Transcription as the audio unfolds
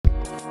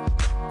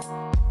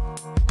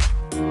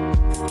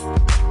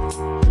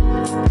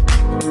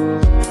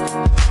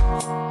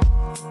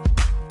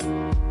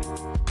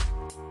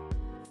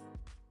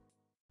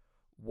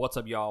What's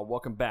up, y'all?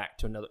 Welcome back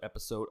to another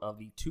episode of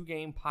the Two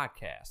Game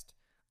Podcast.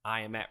 I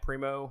am Matt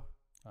Primo,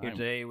 here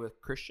today with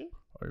Christian.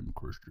 I'm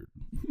Christian.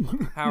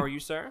 How are you,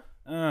 sir?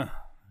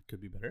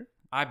 Could be better.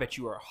 I bet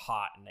you are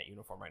hot in that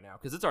uniform right now,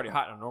 because it's already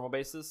hot on a normal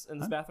basis in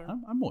this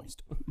bathroom. I'm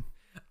moist.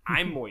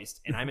 I'm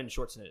moist, and I'm in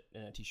shorts and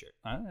a t-shirt.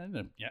 I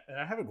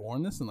haven't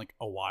worn this in like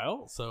a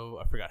while, so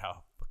I forgot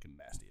how fucking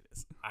nasty it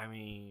is. I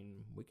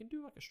mean, we can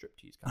do like a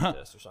striptease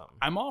contest or something.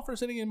 I'm all for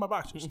sitting in my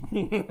boxers.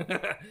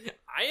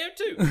 I am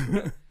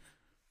too.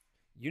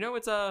 You know,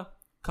 it's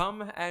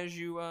come as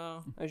you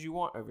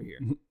want over here,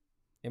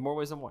 in more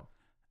ways than one.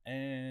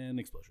 And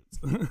explosions.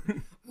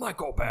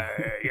 Michael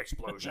Bay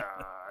explosions.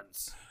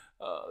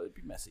 It'd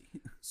be messy.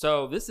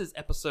 So this is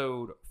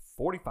episode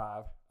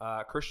 45.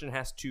 Christian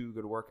has to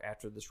go to work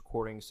after this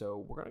recording,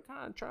 so we're gonna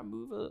kind of try to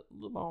move a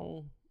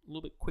little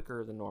bit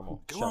quicker than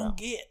normal. Go on,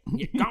 get.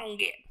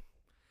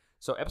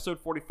 So episode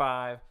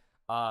 45.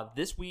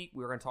 This week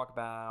we're gonna talk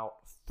about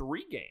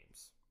 3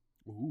 games.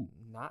 Ooh.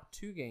 Not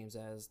 2 games,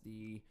 as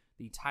the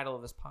title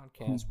of this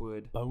podcast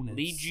would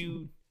lead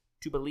you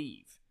to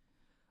believe.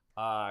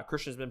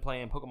 Christian's been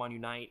playing Pokemon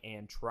Unite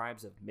and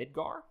Tribes of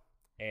Midgar,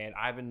 and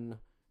I've been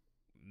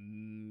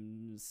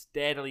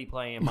steadily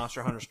playing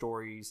Monster Hunter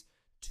Stories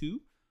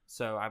 2.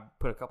 So I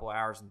put a couple of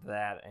hours into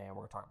that, and we're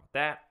going to talk about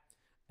that.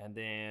 And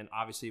then,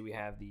 obviously, we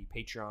have the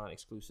Patreon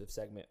exclusive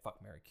segment,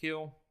 Fuck, Marry,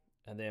 Kill.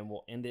 And then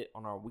we'll end it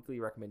on our weekly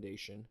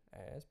recommendation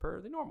as per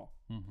the normal.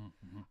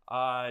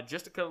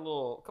 Just a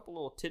couple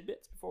little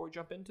tidbits before we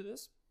jump into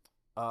this.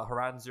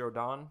 Horizon Zero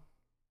Dawn,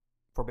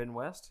 Forbidden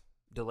West,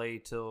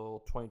 delayed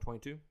till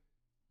 2022.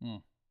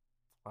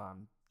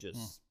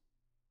 Just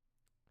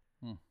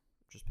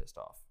pissed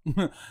off.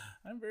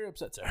 I'm very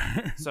upset, sir.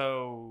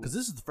 So, because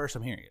this is the first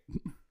I'm hearing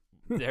it.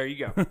 There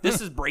you go.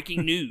 This is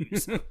breaking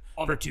news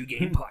on the Two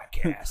Game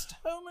Podcast.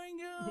 Oh my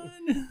god!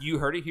 You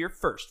heard it here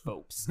first,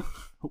 folks.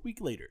 A week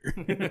later.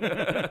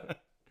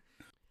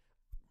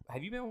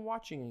 Have you been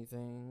watching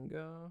anything?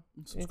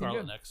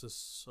 Scarlet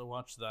Nexus. I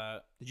watched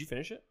that. Did you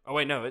finish it? Oh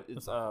wait, no,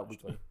 it's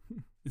weekly.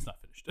 It's not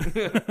finished.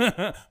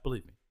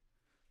 Believe me,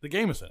 the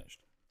game is finished.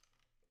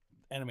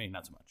 Anime,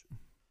 not so much.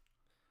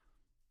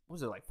 What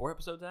was it, like 4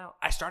 episodes out?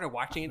 I started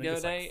watching it the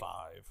other day. Like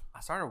 5.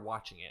 I started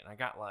watching it, and I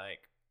got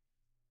like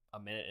a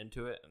minute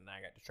into it, and I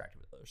got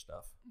distracted with other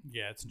stuff.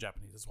 Yeah, it's in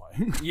Japanese. That's why.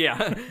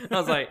 Yeah, I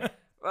was like,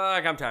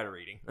 I'm tired of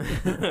reading.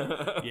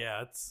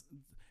 Yeah,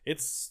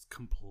 it's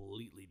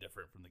completely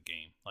different from the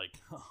game, like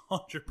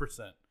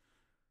 100%.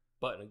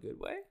 But in a good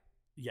way.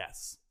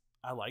 Yes,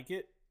 I like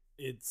it.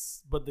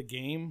 But the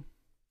game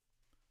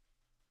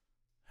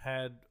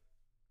had,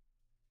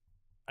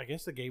 I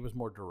guess the game was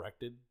more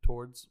directed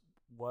towards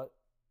what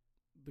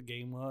the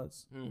game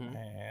was,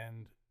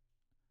 and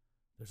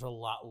there's a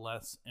lot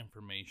less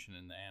information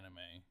in the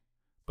anime,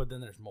 but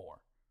then there's more.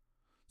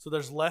 So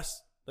there's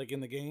less like in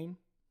the game,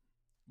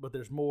 but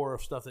there's more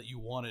of stuff that you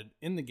wanted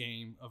in the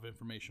game of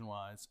information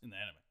wise in the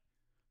anime.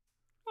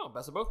 Oh,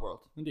 best of both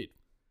worlds. Indeed.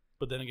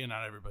 But then again,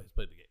 not everybody's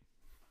played the game.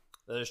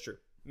 That is true.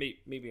 Me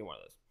being one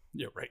of those.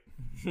 Yeah, right.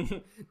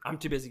 I'm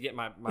too busy getting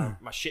my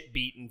shit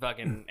beat in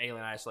fucking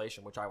Alien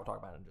Isolation, which I will talk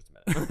about in just a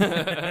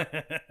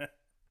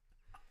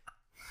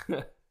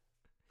minute.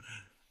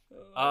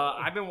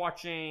 I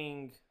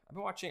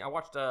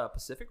watched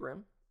Pacific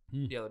Rim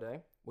the other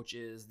day, which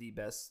is the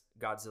best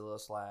Godzilla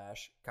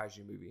 /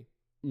 kaiju movie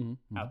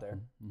out there.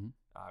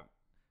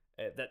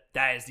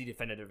 That is the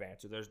definitive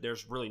answer.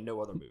 There's really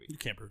no other movie. You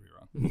can't prove me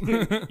wrong.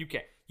 You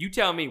can't. You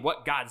tell me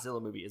what Godzilla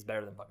movie is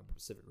better than fucking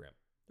Pacific Rim.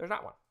 There's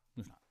not one.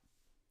 There's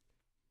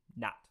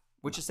not.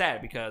 Which is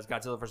sad, because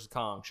Godzilla vs.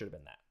 Kong should have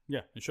been that.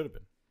 Yeah, it should have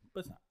been,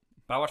 but it's not.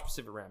 But I watched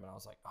Pacific Rim, and I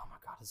was like, oh my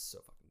god, this is so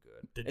fucking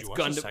good. Did you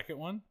watch the second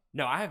one?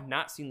 No, I have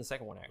not seen the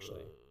second one,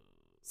 actually.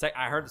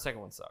 I heard the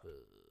second one sucked.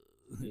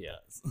 Yeah.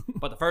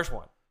 But the first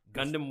one,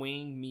 Gundam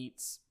Wing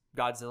meets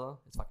Godzilla,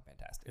 it's fucking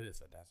fantastic. It is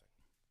fantastic.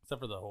 Except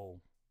for the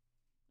whole,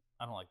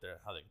 I don't like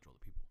how they control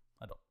the people.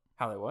 I don't.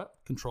 How they what?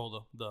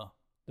 Control the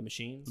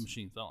machines? The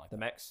machines. I don't like the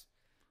mechs?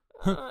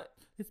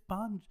 It's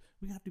bond.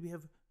 We have to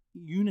have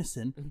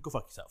unison. Go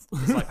fuck yourself.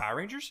 It's like Power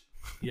Rangers?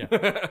 Yeah.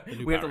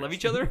 We have to love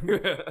each other?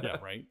 Yeah,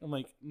 right? I'm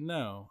like,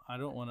 no, I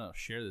don't want to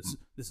share this.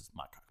 This is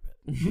my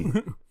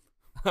cockpit.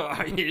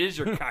 It is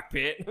your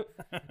cockpit.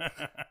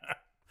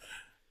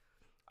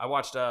 I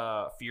watched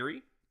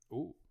Fury.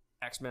 Ooh.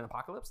 X-Men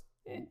Apocalypse.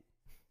 And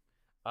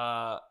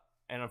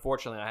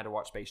unfortunately, I had to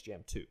watch Space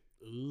Jam 2.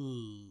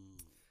 Ooh.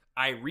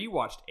 I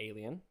rewatched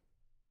Alien.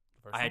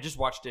 I had just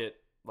watched it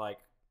like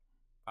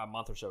a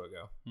month or so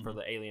ago for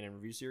the Alien in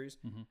Review series.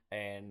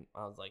 And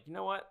I was like, you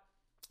know what?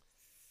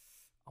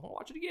 I want to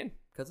watch it again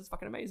because it's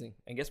fucking amazing.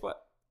 And guess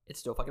what? It's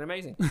still fucking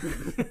amazing.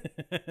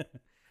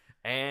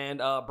 And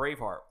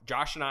Braveheart.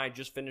 Josh and I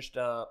just finished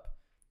up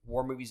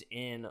War Movies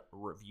in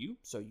Review,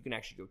 so you can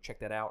actually go check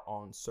that out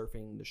on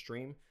Surfing the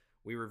Stream.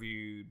 We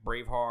reviewed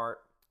Braveheart,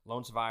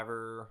 Lone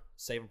Survivor,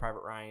 Saving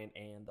Private Ryan,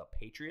 and The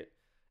Patriot.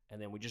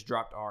 And then we just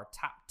dropped our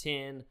top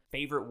 10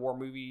 favorite war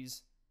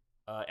movies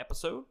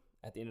episode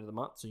at the end of the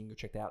month, so you can go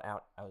check that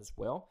out as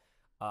well.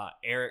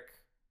 Eric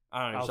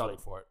I don't know. I was waiting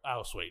for it. I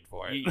was waiting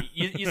for it.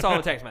 You saw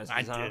the text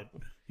messages, I huh? did.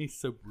 He's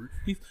so brutal.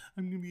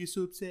 I'm going to be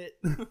so upset.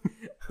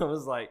 I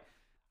was like,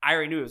 I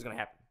already knew it was going to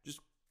happen. Just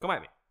come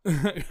at me.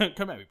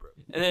 Come at me, bro.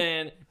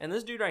 And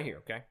this dude right here,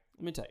 okay?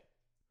 Let me tell you.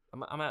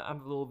 I'm a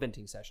little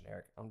venting session,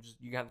 Eric.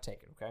 You got to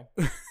take it, okay?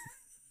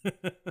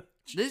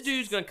 This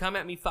dude's going to come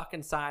at me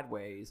fucking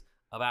sideways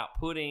about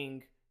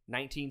putting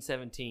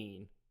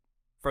 1917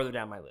 further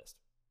down my list.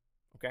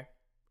 Okay?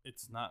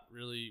 It's not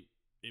really...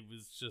 It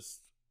was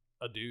just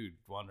a dude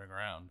wandering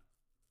around.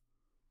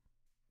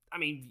 I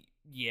mean,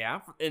 yeah,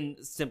 in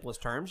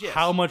simplest terms, yes.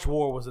 How much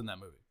war was in that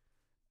movie?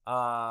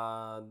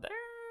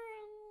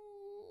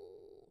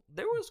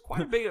 There was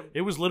quite a bit of...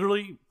 It was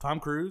literally Tom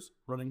Cruise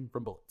running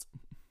from bullets.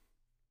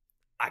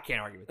 I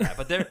can't argue with that,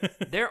 but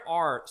there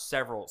are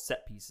several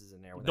set pieces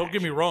in there. Don't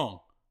get me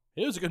wrong.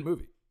 It was a good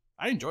movie.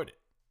 I enjoyed it.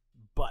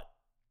 But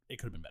it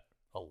could have been better.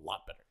 A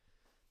lot better.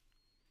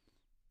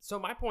 So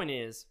my point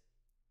is,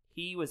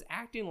 he was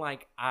acting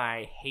like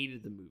I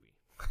hated the movie.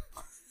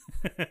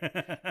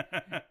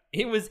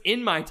 It was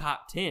in my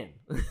top 10.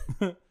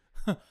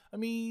 I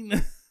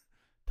mean,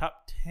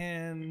 top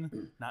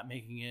 10, not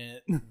making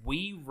it.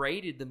 We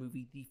rated the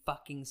movie the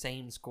fucking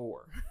same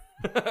score.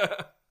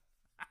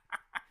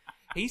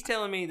 He's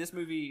telling me this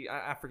movie,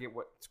 I forget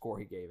what score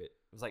he gave it.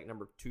 It was like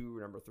number 2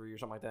 or number 3 or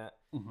something like that.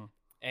 Mm-hmm.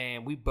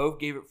 And we both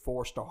gave it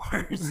 4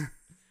 stars.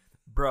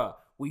 Bruh,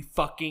 we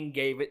fucking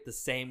gave it the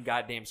same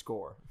goddamn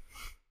score.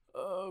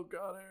 Oh,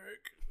 God,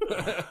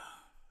 Eric.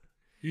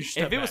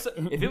 If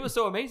it was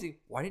so amazing,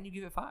 why didn't you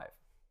give it 5?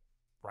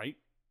 Right?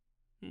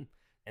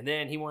 And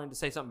then he wanted to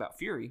say something about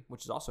Fury,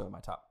 which is also in my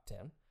top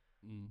 10.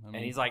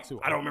 And he's like,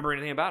 I don't remember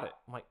anything about it.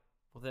 I'm like,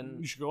 well, then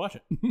you should go watch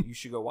it. You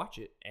should go watch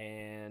it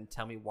and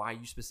tell me why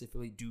you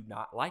specifically do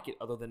not like it,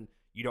 other than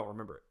you don't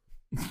remember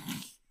it.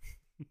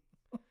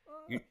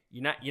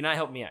 You're not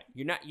helping me out.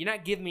 You're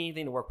not giving me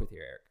anything to work with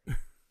here, Eric.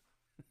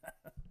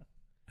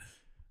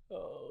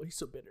 Oh, he's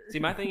so bitter. See,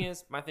 my thing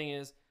is,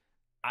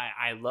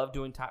 I love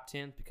doing top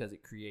 10s because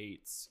it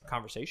creates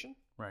conversation.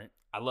 Right.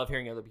 I love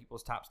hearing other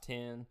people's top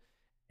 10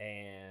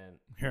 and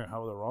hearing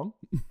how they're wrong.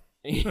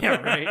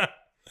 Yeah, right.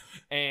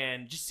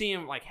 And just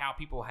seeing like how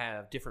people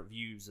have different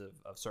views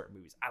of certain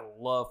movies. I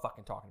love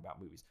fucking talking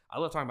about movies. I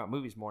love talking about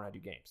movies more than I do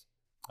games.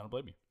 I don't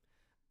blame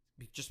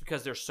you. Just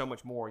because there's so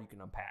much more you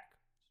can unpack.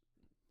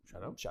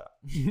 Shut up.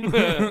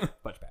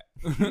 Bunch back.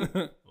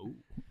 Ooh.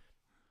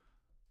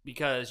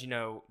 Because,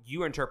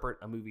 you interpret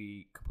a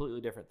movie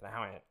completely different than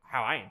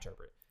how I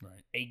interpret.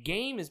 Right. A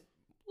game is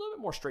a little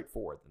bit more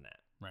straightforward than that.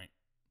 Right.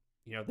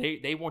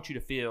 They want you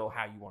to feel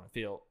how you want to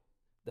feel.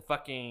 The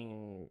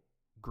fucking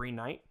Green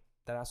Knight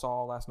that I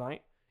saw last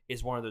night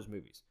is one of those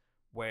movies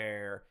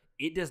where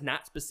it does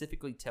not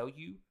specifically tell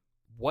you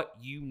what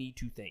you need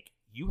to think.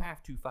 You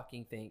have to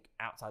fucking think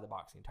outside the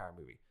box the entire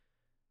movie.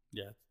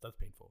 Yeah, that's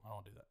painful. I don't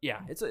want to do that. Yeah,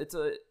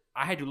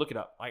 I had to look it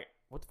up. Like,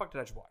 what the fuck did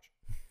I just watch?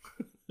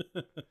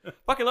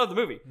 Fucking love the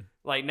movie.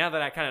 Like, now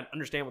that I kind of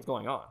understand what's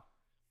going on.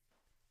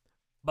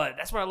 But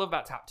that's what I love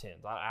about top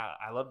 10s.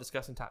 I love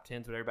discussing top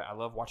 10s with everybody. I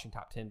love watching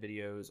top 10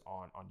 videos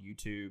on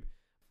YouTube.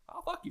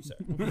 Oh, fuck you, sir.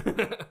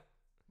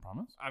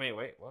 Promise? I mean,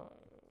 wait. What?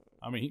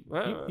 I mean,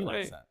 he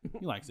likes that.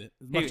 He likes it.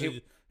 As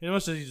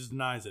much as he just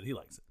denies it, he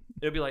likes it.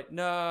 It'll be like,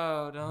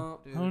 no,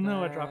 don't do that. Oh,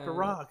 no, I dropped a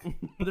rock.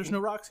 But there's no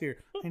rocks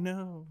here. I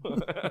know.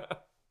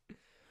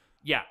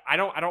 Yeah, I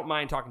don't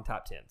mind talking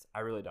top 10s. I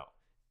really don't.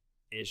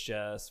 It's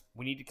just,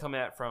 we need to come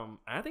at from,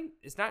 I think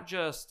it's not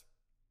just,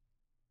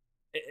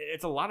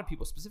 it's a lot of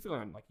people, specifically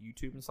on like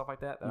YouTube and stuff like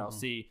that, I'll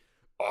see,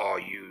 oh,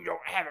 you don't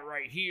have it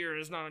right here.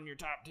 It's not on your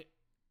top 10.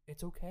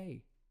 It's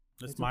okay.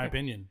 That's my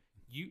opinion.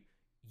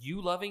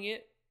 You loving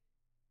it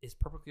is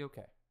perfectly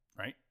okay.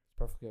 Right? It's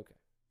perfectly okay.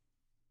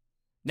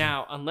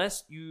 Now,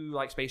 unless you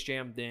like Space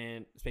Jam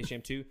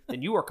 2,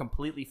 then you are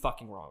completely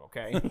fucking wrong,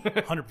 okay?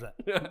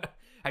 100%.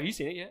 Have you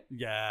seen it yet?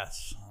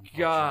 Yes.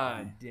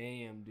 God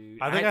damn, dude.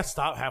 I think I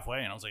stopped halfway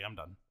and I was like, I'm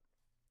done.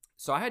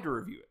 So I had to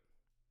review it.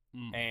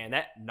 And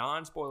that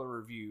non-spoiler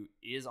review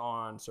is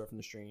on Surfing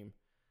the Stream.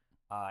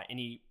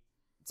 Any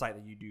site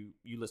that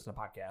you listen to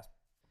podcasts.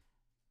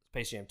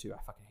 Space Jam 2, I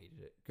fucking hated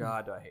it.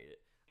 God, do I hate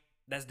it.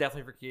 That's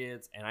definitely for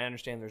kids, and I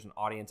understand there's an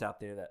audience out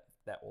there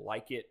that will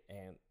like it,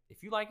 and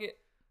if you like it,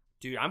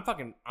 dude, I'm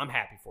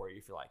happy for you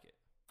if you like it.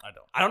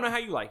 I don't know how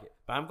you like it,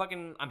 but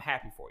I'm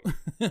happy for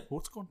you.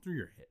 What's going through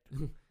your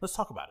head? Let's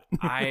talk about it.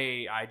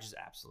 I just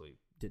absolutely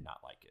did not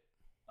like it.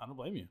 I don't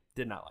blame you.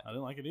 Did not like it. I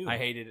didn't like it either. I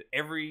hated it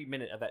every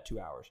minute of that 2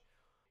 hours.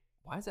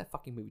 Why is that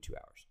fucking movie 2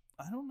 hours?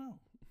 I don't know.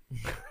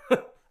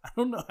 I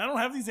don't know. I don't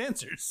have these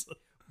answers.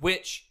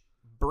 Which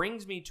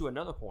brings me to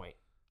another point.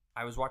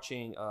 I was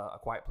watching A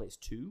Quiet Place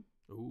 2.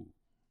 Ooh.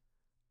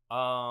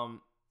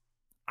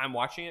 I'm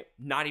watching it,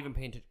 not even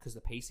paying attention because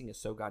the pacing is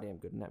so goddamn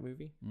good in that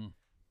movie.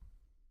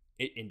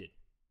 It ended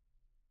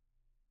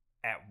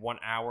at 1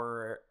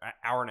 hour,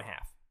 hour and a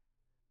half.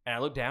 And I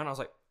looked down, I was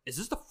like, is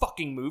this the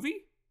fucking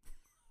movie?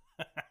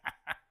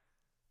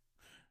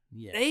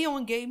 Yeah. They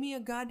only gave me a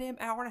goddamn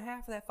hour and a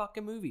half of that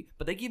fucking movie.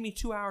 But they give me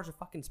 2 hours of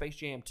fucking Space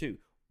Jam 2.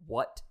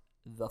 What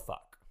the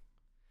fuck?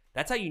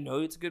 That's how you know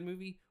it's a good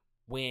movie,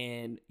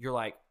 when you're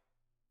like,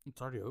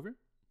 It's already over?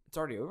 it's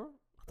already over?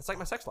 It's like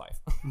my sex life.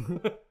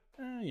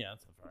 Yeah,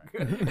 that's all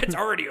right. It's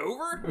already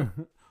over?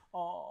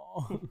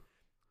 Oh.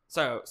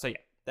 So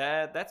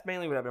yeah, that's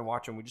mainly what I've been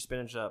watching. We just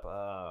finished up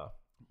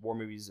war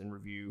movies in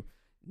review.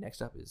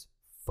 Next up is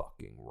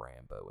fucking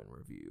Rambo in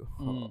review.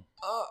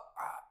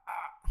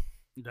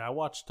 I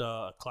watched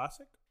a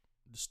classic,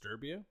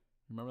 Disturbia.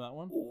 Remember that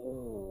one?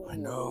 Ooh. I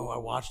know. I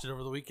watched it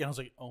over the weekend. I was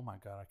like, oh my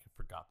God, I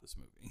forgot this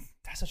movie.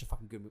 That's such a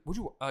fucking good movie. Would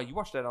you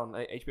watched that on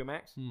HBO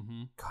Max?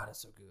 Mm-hmm. God,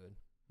 it's so good.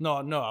 No,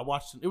 I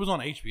watched it. It was on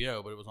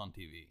HBO, but it was on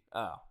TV.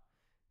 Oh,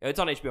 it's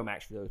on HBO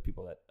Max for those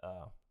people that.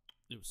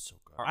 It was so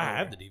good. Are I aware.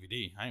 have the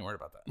DVD. I ain't worried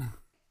about that.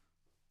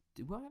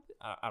 Do I have it?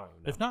 I don't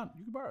even know. If not,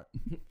 you can borrow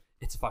it.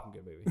 It's a fucking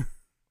good movie.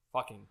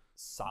 Fucking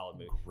solid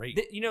movie. Great.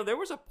 There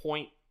was a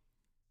point.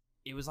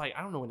 It was like,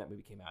 I don't know when that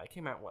movie came out. It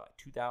came out what, like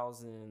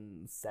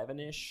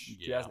 2007-ish,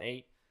 Yeah.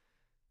 2008.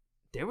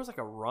 There was like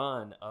a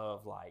run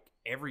of like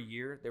every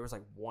year there was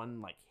like one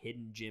like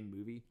hidden gem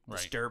movie. Right.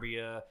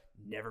 Disturbia,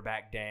 Never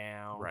Back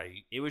Down.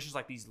 Right. It was just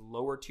like these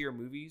lower tier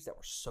movies that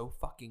were so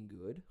fucking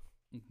good.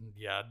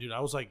 Yeah, dude.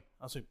 I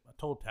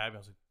told Tabby, I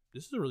was like,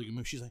 this is a really good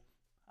movie. She's like,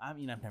 I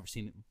mean, I've never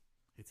seen it.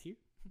 It's here.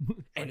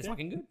 And it's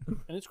fucking good.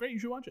 And it's great. You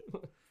should watch it.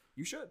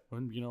 You should.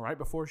 When, right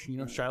before she,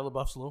 Shia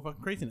LaBeouf's a little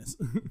fucking craziness.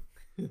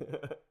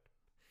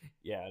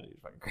 Yeah, dude,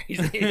 fucking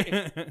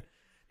crazy.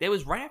 That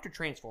was right after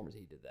Transformers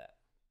he did that.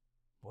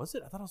 Was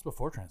it? I thought it was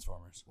before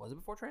Transformers. Was it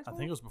before Transformers? I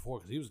think it was before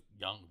because he was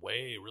young,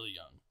 really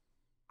young.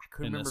 I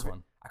couldn't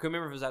remember. I couldn't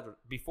remember if it was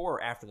before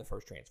or after the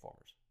first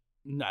Transformers.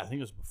 No, I think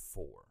it was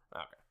before.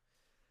 Okay.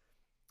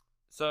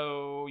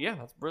 So yeah,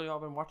 that's really all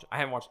I've been watching. I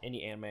haven't watched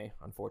any anime,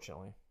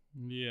 unfortunately.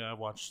 Yeah,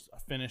 I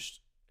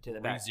finished To the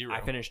back, ReZero.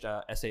 I finished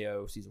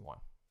SAO season 1.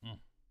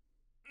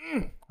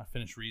 I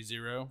finished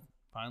ReZero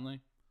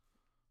finally.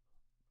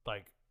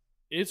 Like,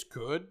 it's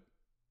good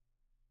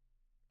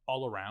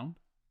all around,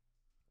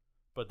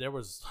 but there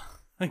was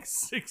like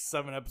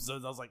 6-7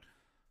 episodes. I was like,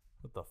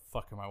 what the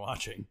fuck am I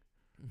watching?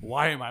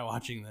 Why am I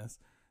watching this?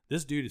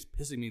 This dude is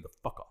pissing me the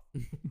fuck off.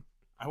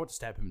 I want to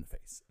stab him in the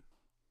face.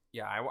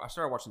 Yeah, I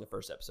started watching the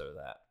first episode of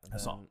that. I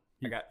saw.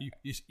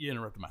 You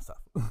interrupted my stuff.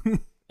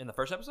 In the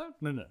first episode?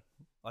 No.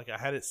 Like, I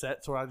had it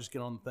set so I just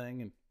get on the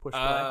thing and push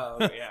play. Oh,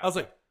 yeah. I was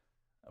like,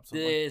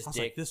 this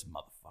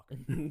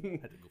motherfucker. I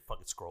had to go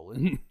fucking scroll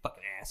in.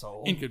 Fucking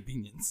asshole.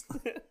 Inconvenience.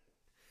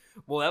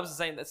 Well, that was the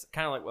same. That's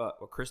kind of like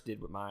what Chris did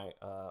with my.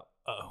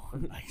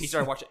 Nice. He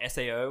started watching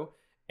SAO,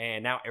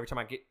 and now every time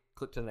I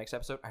click to the next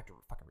episode, I have to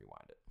fucking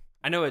rewind it.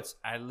 I know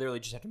I literally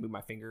just have to move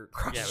my finger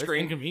across the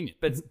screen. It's inconvenient.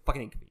 But it's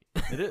fucking inconvenient.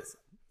 It is.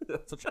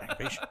 Such an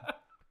aggravation.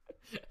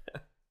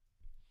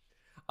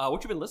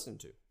 What you been listening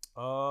to?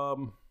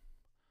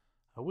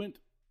 I went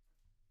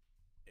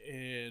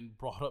and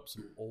brought up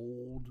some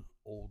old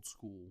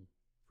school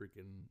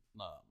freaking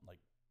like,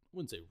 I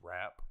wouldn't say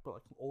rap, but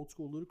like old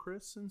school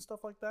Ludacris and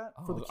stuff like that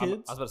for the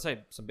kids. I was about to say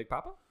some Big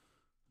Papa.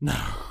 No.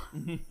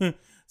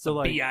 So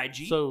like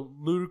B.I.G. So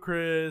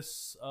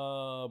Ludacris,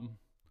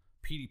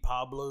 Petey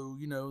Pablo,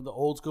 the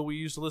old school we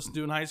used to listen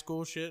to in high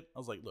school shit. I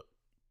was like, look,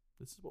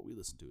 this is what we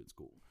listened to in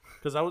school.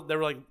 Because they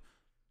were like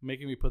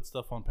making me put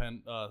stuff on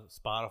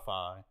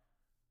Spotify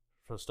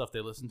for stuff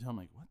they listened to. I'm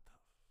like, what the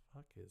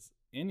fuck is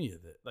any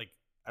of it? Like,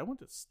 I want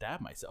to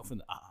stab myself in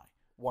the eye.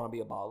 Want to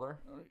be a baller?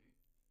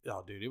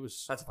 Oh, dude, it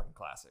was. That's a fucking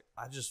classic.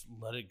 I just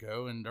let it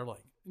go, and they're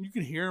like, you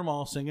can hear them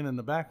all singing in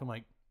the back. I'm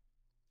like,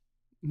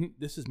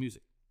 this is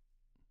music.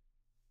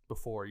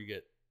 Before you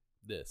get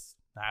this,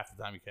 half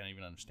the time you can't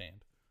even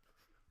understand.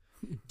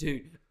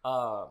 Dude,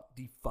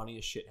 the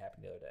funniest shit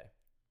happened the other day.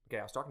 Okay,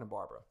 I was talking to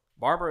Barbara.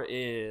 Barbara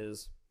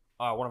is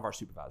one of our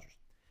supervisors,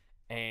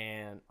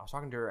 and I was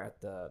talking to her at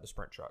the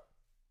Sprint truck,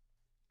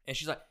 and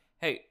she's like,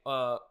 "Hey,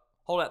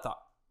 hold that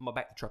thought. I'm gonna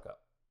back the truck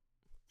up."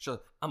 She's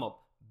like, "I'm gonna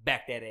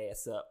back that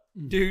ass up."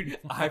 Dude,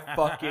 I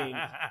fucking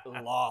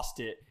lost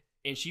it.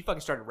 And she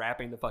fucking started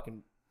rapping the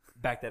fucking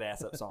Back That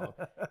Ass Up song.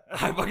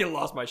 I fucking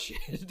lost my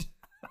shit.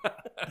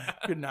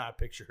 Could not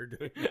picture her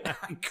doing that.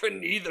 I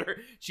couldn't either.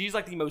 She's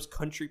like the most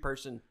country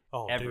person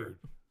ever. Dude,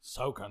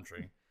 so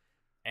country.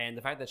 And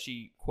the fact that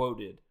she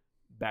quoted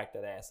Back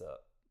That Ass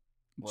Up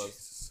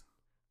was...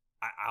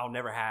 I'll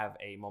never have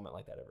a moment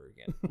like that ever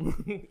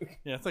again.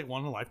 Yeah, it's like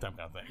one in a lifetime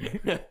kind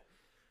of thing.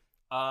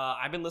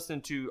 I've been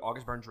listening to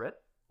August Burns Red.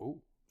 Oh,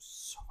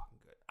 so fucking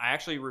good. I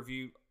actually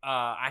reviewed...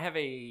 I have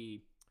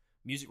a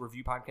music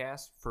review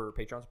podcast for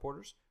Patreon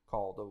supporters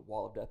called the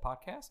Wall of Death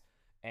Podcast.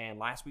 And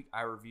last week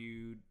I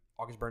reviewed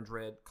August Burns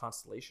Red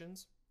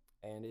Constellations.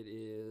 And it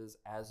is,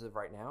 as of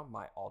right now,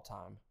 my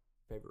all-time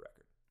favorite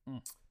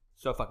record.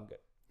 So fucking good.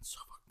 So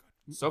fucking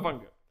good. So fucking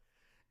good.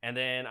 And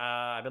then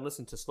I've been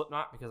listening to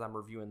Slipknot because I'm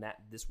reviewing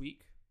that this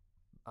week.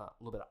 A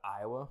little bit of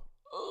Iowa.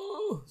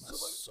 Oh,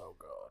 that's so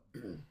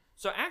good.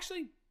 So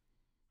actually,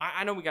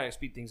 I know we got to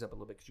speed things up a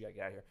little bit because you got to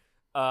get out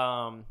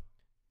of here.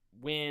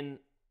 When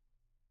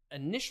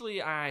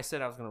initially I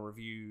said I was going to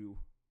review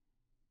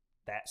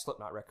that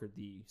Slipknot record,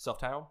 the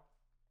self-titled,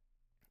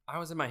 I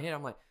was in my head,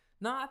 I'm like,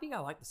 nah, I think I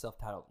like the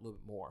self-titled a little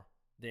bit more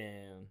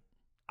than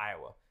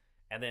Iowa.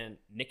 And then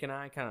Nick and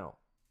I kind of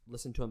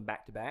listened to them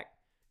back to back,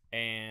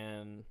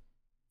 and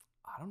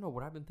I don't know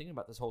what I've been thinking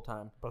about this whole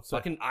time.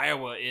 Fucking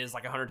Iowa is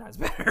like 100 times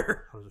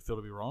better. How does it feel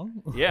to be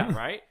wrong? Yeah,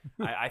 right.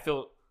 I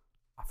feel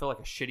like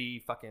a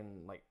shitty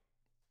fucking like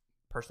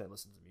person that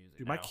listens to music.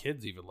 Dude, now. my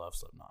kids even love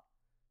Slipknot.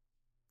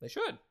 They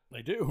should.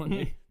 They do. And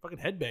they fucking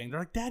headbang. They're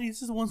like, Daddy,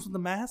 this is the ones with the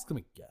mask. I'm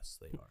like, yes,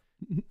 they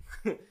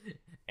are.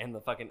 And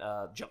the fucking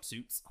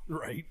jumpsuits.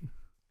 Right.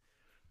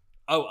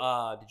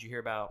 Oh, did you hear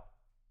about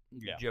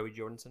Joey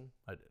Jordison?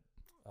 I did.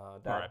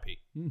 Died. R.I.P.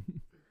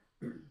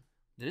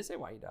 Did it say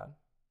why he died?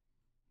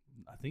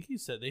 I think they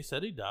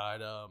said he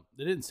died.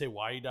 They didn't say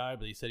why he died,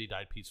 but he said he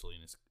died peacefully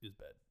in his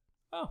bed.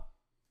 Oh.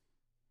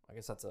 I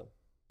guess that's a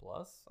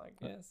plus, I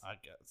guess. I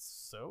guess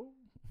so.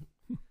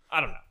 I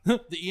don't know.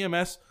 The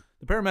EMS,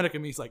 the paramedic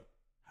in me is like,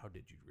 how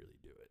did you really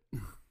do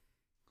it?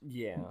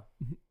 Yeah.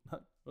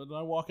 But then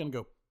I walk in and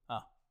go,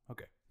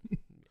 okay.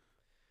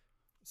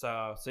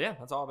 So yeah,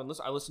 that's all I've been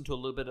listening. I listened to a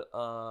little bit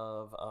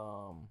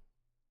of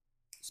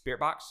Spirit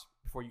Box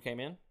before you came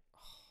in. Oh,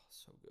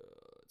 so good.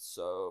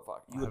 So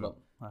fucking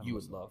you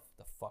would love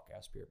the fuck out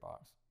of Spirit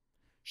Box.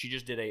 She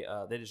just did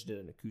they just did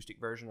an acoustic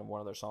version of one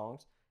of their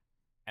songs,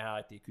 and I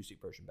like the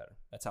acoustic version better.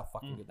 That's how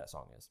fucking good that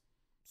song is.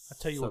 I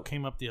tell you what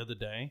came up the other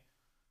day.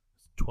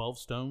 12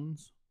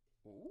 Stones.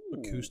 Ooh.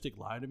 Acoustic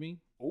Lie to Me.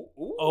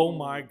 Ooh. Oh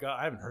my god,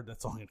 I haven't heard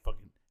that song in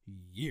fucking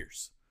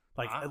years.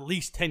 Like at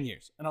least 10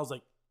 years. And I was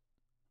like,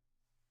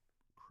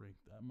 crank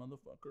that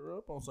motherfucker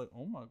up. I was like,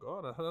 oh my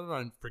god, how did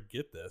I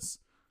forget this?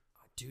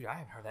 Dude, I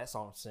haven't heard that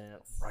song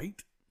since.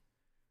 Right?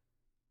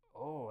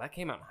 Oh, that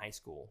came out in high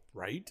school.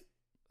 Right?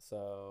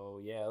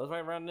 So yeah, it was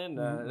right around then.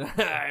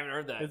 I haven't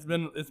heard that.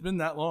 It's been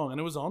that long, and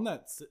it was on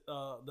that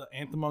the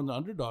Anthem on the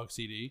Underdog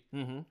CD,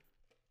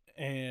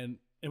 and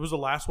it was the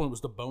last one. It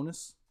was the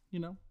bonus,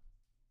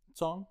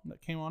 song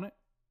that came on it,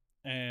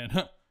 and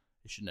it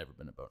should never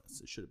been a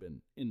bonus. It should have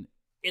been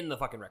in the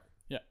fucking record.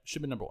 Yeah, it should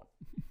have been number one.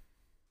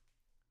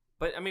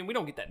 But I mean, we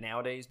don't get that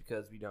nowadays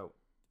because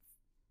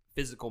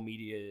physical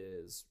media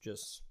is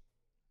just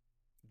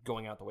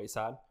going out the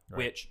wayside. Right.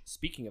 Which,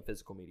 speaking of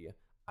physical media,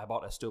 I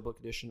bought a Steelbook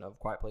edition of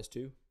Quiet Place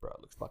 2. Bro,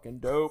 it looks fucking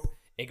dope.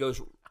 It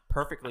goes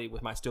perfectly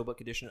with my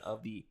Steelbook edition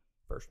of the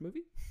first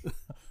movie.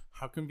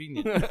 How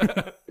convenient.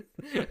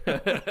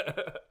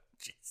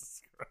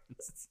 Jesus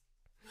Christ.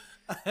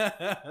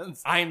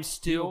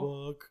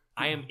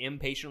 I am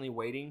impatiently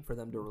waiting for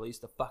them to release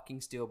the fucking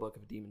Steelbook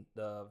of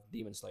the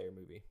Demon Slayer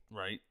movie.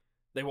 Right.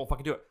 They won't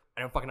fucking do it.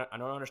 I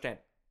don't understand.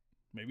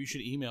 Maybe you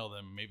should email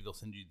them. Maybe they'll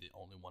send you the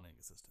only one in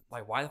existence.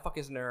 Like, why the fuck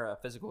isn't there a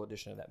physical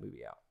edition of that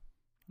movie out?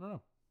 I don't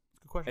know. It's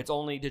a good question. It's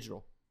only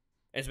digital.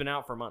 It's been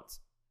out for months.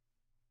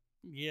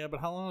 Yeah, but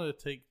how long did it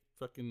take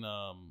fucking,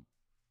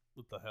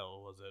 what the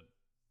hell was it?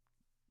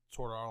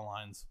 Sword Art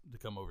Online to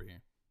come over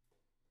here?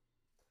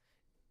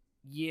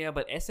 Yeah,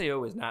 but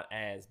SAO is not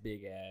as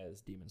big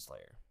as Demon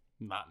Slayer.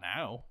 Not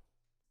now.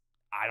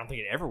 I don't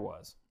think it ever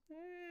was.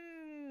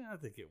 I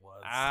think it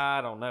was.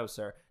 I don't know,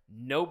 sir.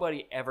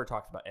 Nobody ever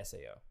talks about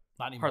SAO.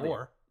 Not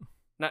anymore.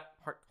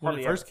 Hardly when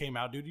it first ever. came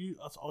out, dude,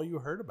 that's all you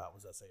heard about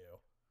was SAO.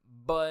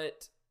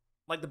 But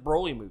like the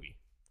Broly movie,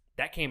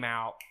 that came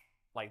out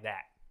like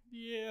that.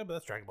 Yeah, but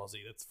that's Dragon Ball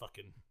Z. That's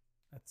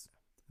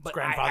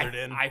grandfathered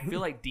in. I feel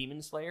like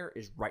Demon Slayer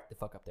is right the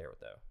fuck up there with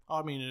though. Oh,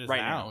 I mean, it is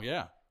right now.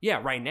 Yeah.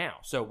 Yeah, right now.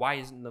 So why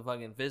isn't the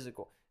fucking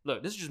physical?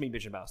 Look, this is just me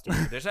bitching about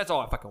Steelbook. That's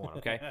all I fucking want.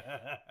 Okay,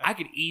 I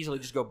could easily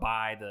just go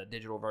buy the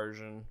digital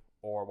version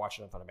or watch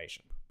it on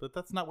Funimation. But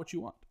that's not what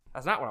you want.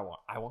 That's not what I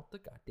want. I want the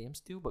goddamn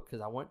Steelbook because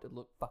I want it to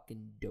look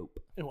fucking dope.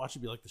 And watch it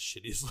be like the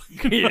shittiest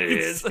looking. It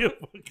is.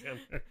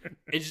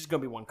 It's just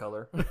gonna be one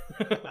color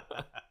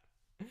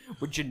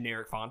with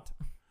generic font.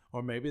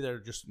 Or maybe they're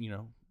just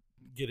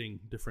getting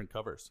different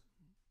covers.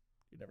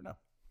 You never know.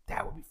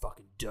 That would be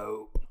fucking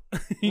dope.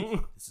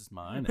 This is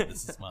mine. And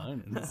this is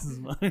mine. And this is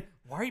mine.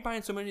 Why are you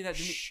buying so many of that?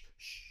 Shh.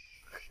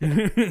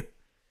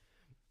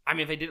 I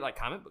mean, if they did it like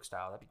comic book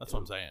style, that'd be. That's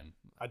dope. What I'm saying.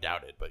 I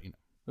doubt it, but it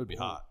would be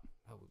hot.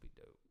 That would be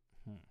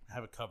dope.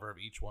 Have a cover of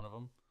each one of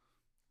them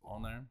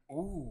on there.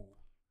 Ooh.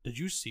 Did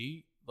you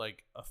see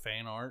like a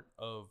fan art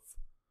of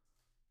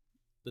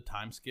the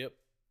time skip?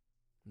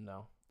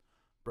 No.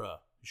 Bruh,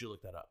 you should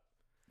look that up.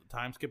 The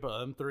time skip of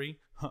M3,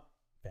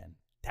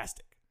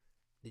 fantastic.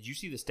 Did you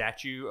see the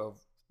statue of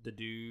the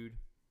dude?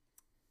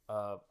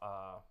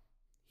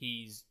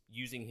 He's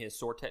using his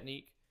sword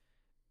technique,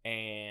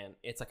 and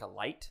it's like a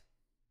light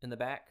in the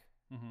back.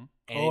 Mm-hmm.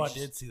 And I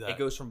did see that. It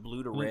goes from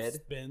blue to red.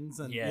 It spins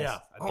and yeah.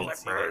 I was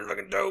like, man, it's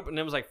looking dope, and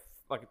it was like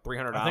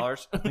 $300.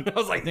 I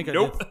was like,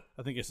 nope.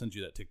 I think I sent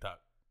you that TikTok.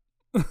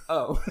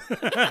 Oh.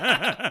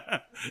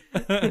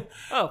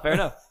 Oh, fair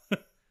enough.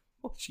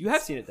 Well, you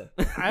have seen it then.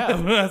 I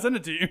have. I sent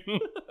it to you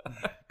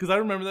because I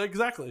remember that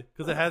exactly.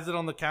 Because it has it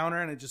on the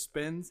counter and it just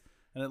spins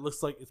and it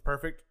looks like it's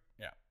perfect.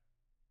 Yeah.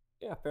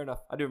 Yeah, fair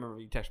enough. I do remember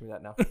you texting me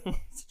that now.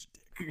 Such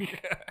a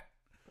dick.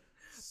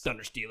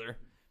 Thunder Stealer.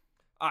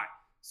 All right,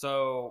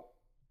 so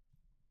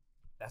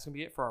that's gonna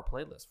be it for our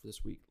playlist for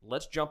this week.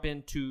 Let's jump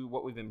into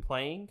what we've been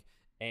playing.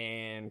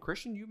 And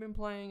Christian, you've been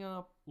playing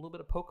a little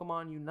bit of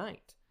Pokemon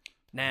Unite.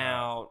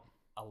 Now,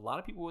 a lot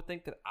of people would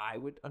think that I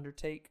would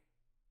undertake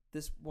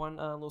this one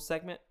little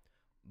segment,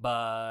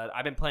 but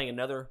I've been playing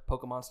another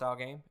Pokemon style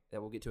game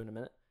that we'll get to in a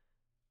minute.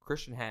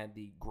 Christian had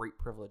the great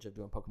privilege of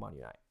doing Pokemon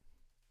Unite.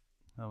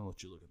 I'm gonna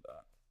let you look at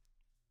that.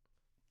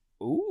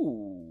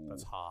 Ooh,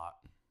 That's hot.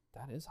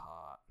 That is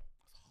hot.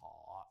 That's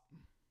hot.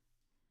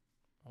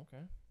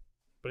 Okay.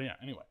 But yeah,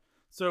 anyway.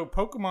 So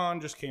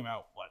Pokemon just came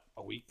out, what,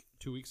 a week,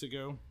 2 weeks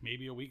ago?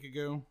 Maybe a week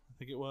ago, I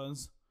think it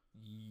was.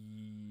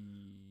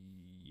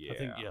 Yeah. I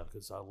think, yeah,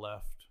 because I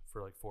left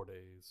for like 4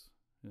 days.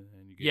 And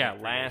you get me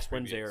 3 last days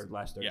Wednesday previous. or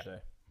last Thursday. Yeah.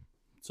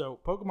 So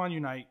Pokemon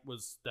Unite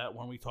was that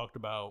one we talked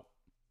about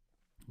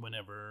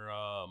whenever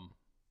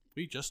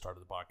we just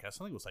started the podcast.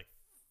 I think it was like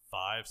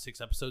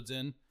 5-6 episodes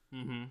in.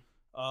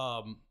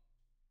 Mm-hmm.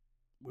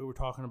 We were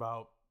talking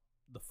about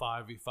the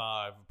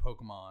 5v5 of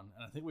Pokemon,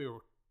 and I think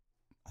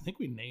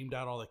we named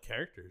out all the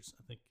characters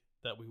I think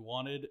that we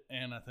wanted,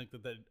 and I think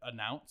that they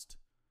announced,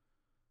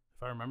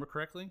 if I remember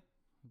correctly,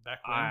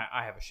 back when.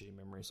 I have a shitty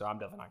memory, so I'm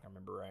definitely not gonna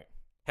remember right.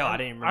 Hell, I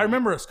didn't remember. I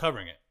remember us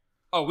covering it.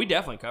 Oh, we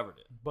definitely covered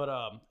it. But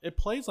it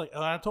plays like,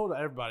 I told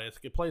everybody,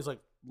 it plays like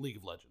League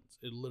of Legends.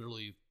 It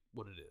literally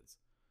what it is.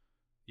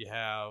 You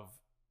have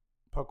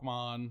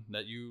Pokemon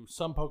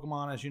some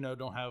Pokemon, as you know,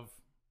 don't have,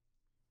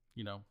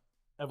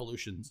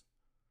 evolutions.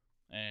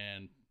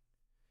 And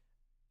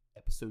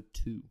episode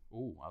 2.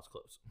 Ooh, I was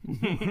close.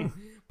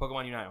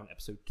 Pokemon Unite on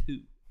episode 2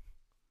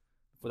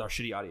 with our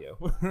shitty audio.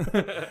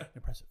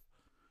 Impressive.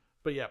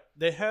 But yeah,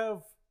 they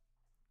have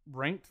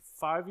ranked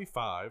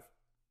 5v5,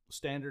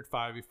 standard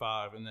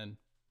 5v5, and then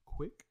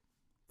quick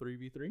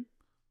 3v3.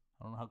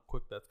 I don't know how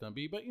quick that's going to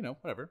be, but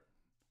whatever.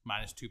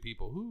 Minus 2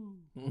 people. Ooh,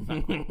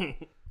 not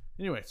quick.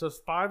 Anyway, so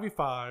it's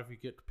 5v5. You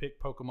get to pick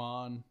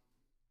Pokemon.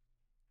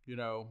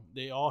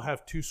 They all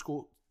have two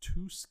skill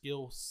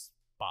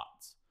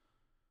spots.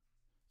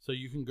 So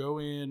you can go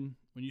in,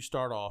 when you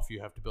start off,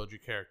 you have to build your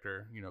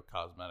character,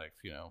 cosmetics,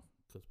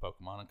 because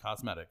Pokemon and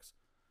cosmetics.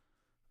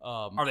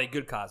 Are they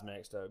good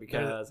cosmetics, though?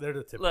 Because they're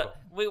the typical. Look,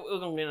 we're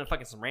going to get into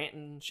fucking some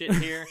ranting shit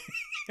here.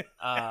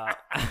 I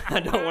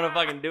don't want to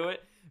fucking do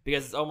it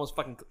because it's almost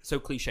fucking so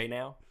cliche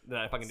now that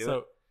I fucking do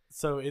it.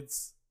 So it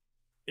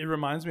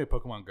reminds me of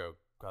Pokemon Go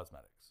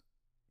cosmetics.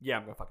 Yeah,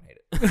 I'm going to fucking hate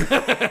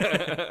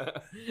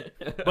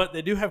it. But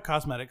they do have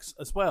cosmetics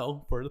as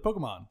well for the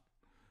Pokemon,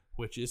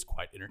 which is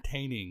quite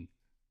entertaining.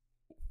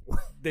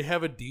 They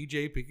have a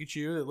DJ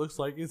Pikachu that looks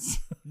like it's...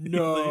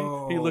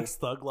 No. He looks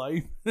thug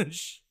life.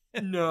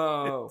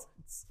 No.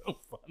 It's so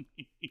funny.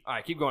 All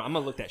right, keep going. I'm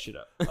going to look that shit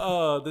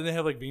up. Then they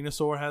have like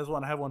Venusaur has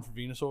one. I have one for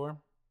Venusaur.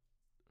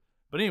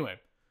 But anyway,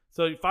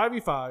 so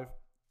 5v5.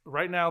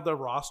 Right now, the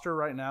roster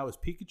right now is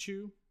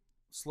Pikachu,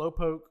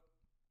 Slowpoke,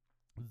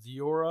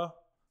 Zora,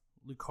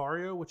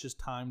 Lucario, which is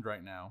timed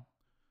right now,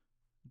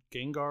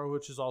 Gengar,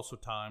 which is also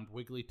timed,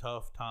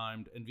 Wigglytuff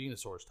timed, and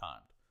Venusaur's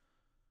timed.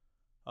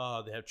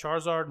 They have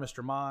Charizard,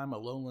 Mr. Mime,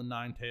 Alolan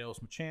Ninetales,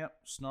 Machamp,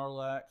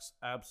 Snorlax,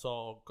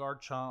 Absol,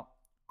 Garchomp,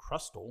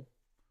 Crustle,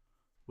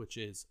 which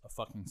is a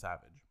fucking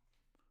savage,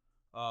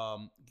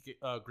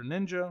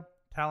 Greninja,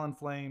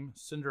 Talonflame,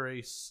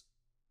 Cinderace,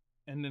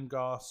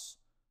 Endengos,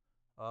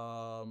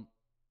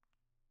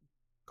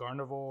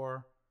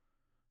 Gardevoir,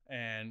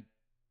 and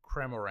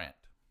Cramorant,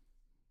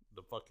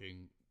 the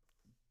fucking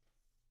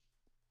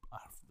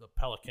the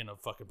pelican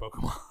of fucking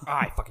Pokemon.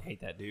 I fucking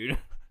hate that dude.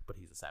 But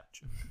he's a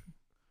savage.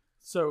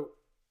 So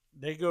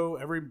they go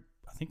I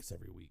think it's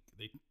every week.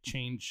 They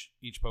change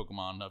each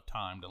Pokemon of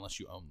timed unless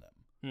you own them.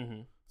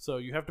 Mm-hmm. So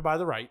you have to buy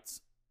the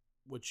rights,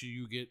 which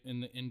you get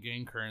in the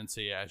in-game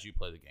currency as you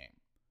play the game.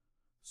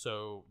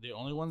 So the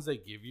only ones they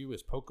give you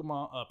is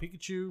Pokemon,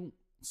 Pikachu,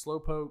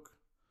 Slowpoke,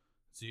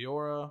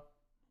 Zora,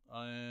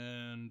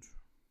 and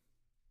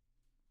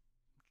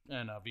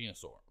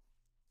Venusaur.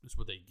 Is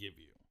what they give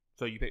you.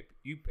 So you pick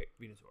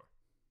Venusaur.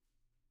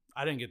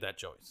 I didn't get that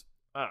choice.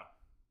 Oh.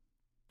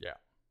 Yeah.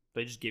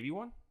 They just give you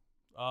one?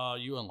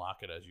 You unlock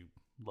it as you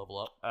level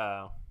up.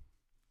 Oh.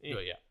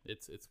 But yeah,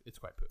 it's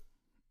quite poo.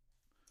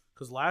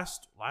 Because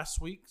last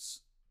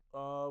week's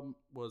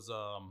was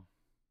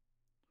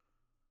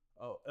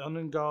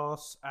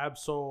Endengos,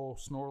 Absol,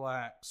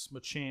 Snorlax,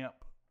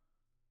 Machamp,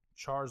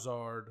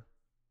 Charizard,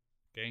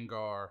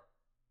 Gengar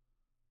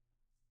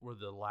were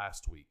the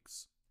last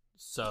week's.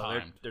 So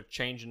they're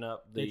changing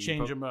up. They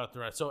change them up,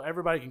 right? So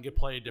everybody can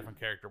play a different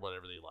character,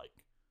 whatever they like.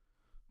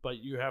 But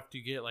you have to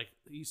get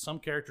some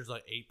characters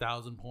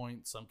 8,000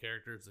 points. Some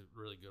characters, the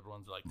really good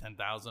ones, are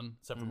 10,000.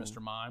 Except for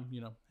Mr. Mime,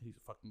 he's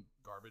a fucking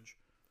garbage.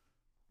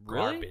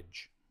 Really?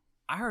 Garbage.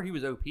 I heard he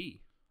was OP.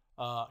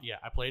 Yeah,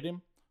 I played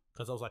him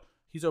because I was like,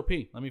 he's OP.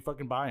 Let me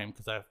fucking buy him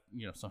because I,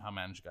 somehow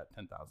managed to get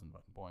 10,000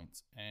 fucking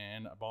points,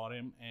 and I bought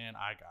him, and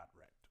I got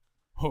wrecked.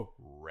 Oh,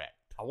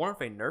 wrecked. I wonder if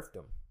they nerfed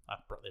him.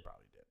 They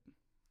probably did.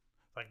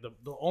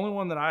 The only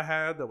one that I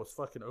had that was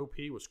fucking OP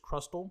was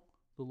Crustle,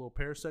 the little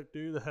Parasect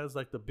dude that has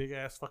the big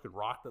ass fucking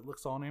rock that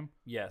looks on him.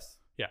 Yes.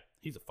 Yeah,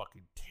 he's a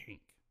fucking tank,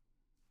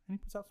 and he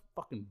puts out some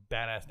fucking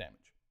badass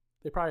damage.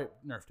 They probably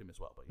nerfed him as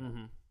well,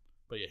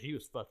 but yeah, he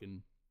was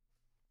fucking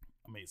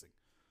amazing.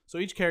 So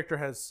each character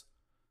has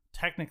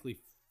technically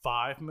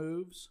 5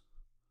 moves,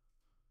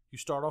 You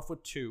start off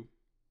with 2,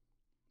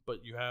 but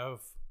when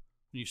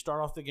you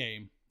start off the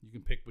game, you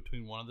can pick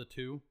between one of the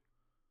 2,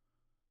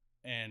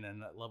 and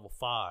then at level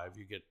 5,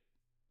 you get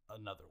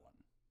another one.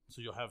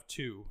 So you'll have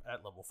 2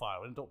 at level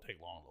 5, and it don't take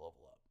long to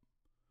level up.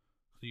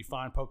 So you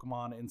find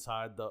Pokemon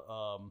inside the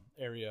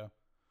area,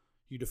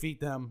 you defeat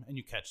them, and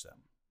you catch them.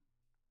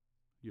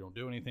 You don't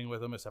do anything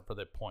with them except for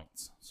their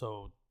points.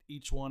 So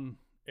each one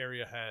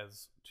area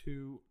has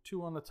two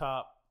on the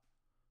top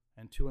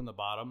and 2 on the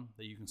bottom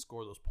that you can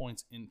score those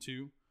points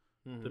into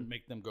to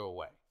make them go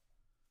away.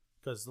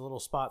 Because the little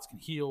spots can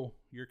heal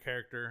your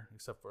character,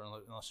 except for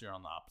unless you're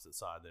on the opposite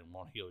side, they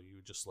won't heal you.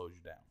 It just slows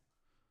you down.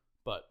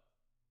 But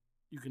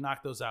you can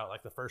knock those out.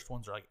 Like the first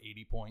ones are like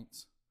 80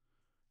 points.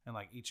 And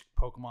like each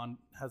Pokemon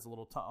has a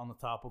little on the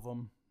top of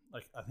them.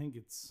 Like I can't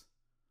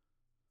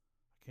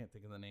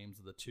think of the names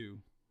of the 2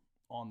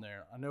 on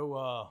there. I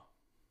know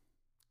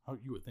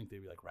you would think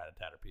they'd be like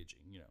Rattata or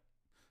Pidgey,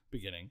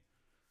 beginning.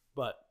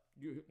 But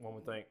one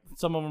would think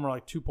some of them are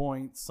like 2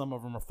 points, some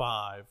of them are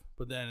 5.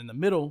 But then in the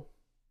middle,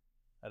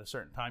 at a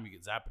certain time, you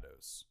get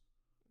Zapdos.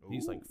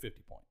 He's like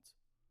 50 points.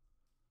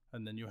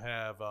 And then you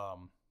have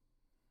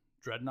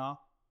Dreadnought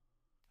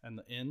and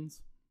the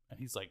ends, and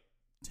he's like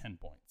 10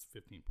 points,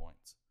 15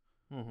 points.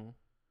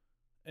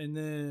 And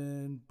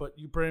then, but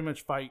you pretty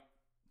much fight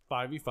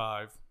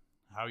 5v5.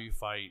 How you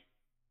fight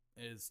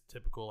is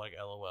typical like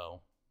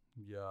LOL.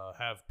 You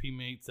have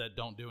teammates that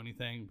don't do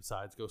anything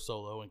besides go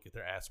solo and get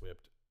their ass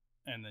whipped.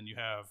 And then you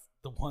have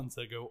the ones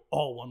that go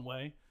all one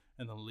way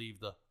and then leave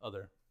the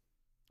other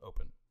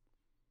open.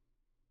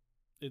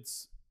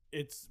 It's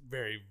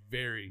very,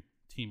 very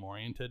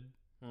team-oriented.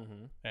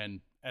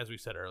 And as we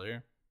said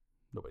earlier,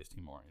 nobody's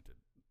team-oriented.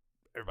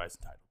 Everybody's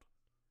entitled.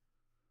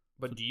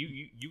 But do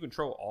you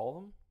control all of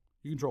them?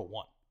 You control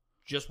 1.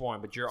 Just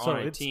 1, but you're on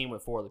a team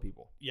with 4 other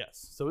people.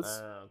 Yes. So it's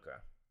okay.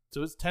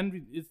 So it's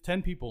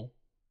 10 people,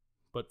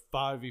 but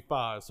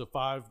 5v5. So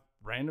 5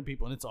 random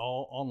people, and it's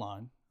all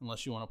online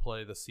unless you want to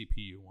play the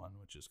CPU one,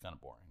 which is kind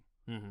of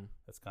boring.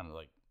 That's kind of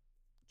like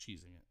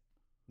cheesing it.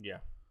 Yeah.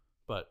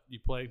 But you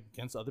play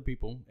against other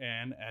people,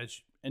 and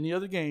as any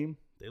other game,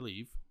 they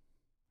leave,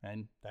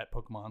 and that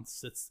Pokemon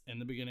sits in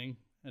the beginning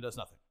and does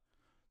nothing.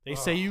 They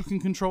say you can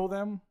control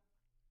them,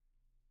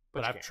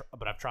 but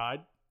I've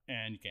tried,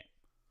 and you can't.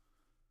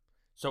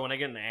 So when they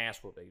get in the ass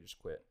whoop, they just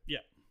quit. Yeah.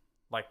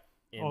 Like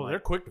they're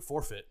quick to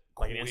forfeit.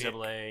 Like in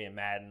NCAA and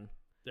Madden.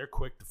 They're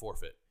quick to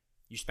forfeit.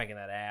 You spanking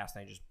that ass,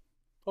 and they just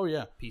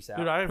peace out.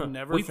 Dude, I have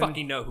never. We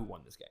fucking know who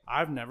won this game.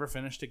 I've never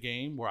finished a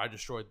game where I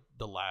destroyed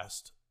the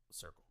last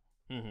circle.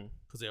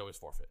 Because they always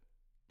forfeit.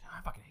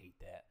 I fucking hate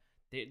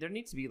that. There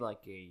needs to be like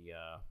a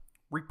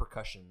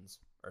repercussions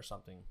or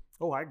something.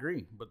 Oh, I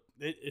agree. But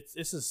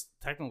this is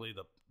technically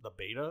the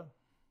beta.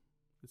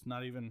 It's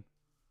not even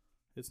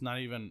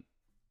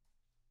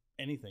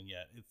anything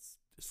yet. It's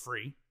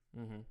free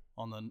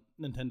on the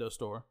Nintendo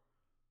store.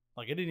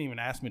 Like it didn't even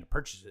ask me to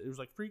purchase it. It was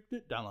like free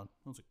download.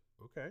 I was like,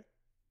 okay.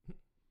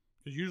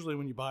 Because usually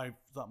when you buy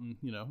something,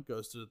 it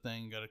goes to the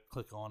thing, you got to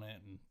click on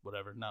it and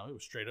whatever. No, it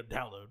was straight up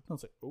download. I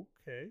was like,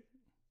 okay.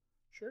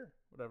 Sure,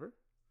 whatever.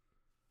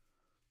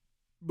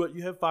 But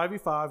you have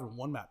 5v5 and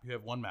 1 map. You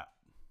have 1 map.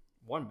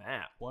 1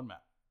 map? 1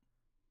 map.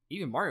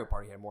 Even Mario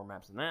Party had more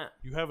maps than that.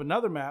 You have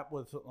another map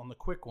on the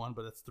quick one,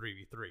 but it's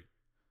 3v3.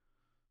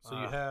 So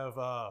you have...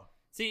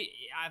 See,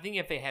 I think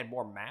if they had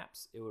more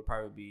maps, it would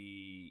probably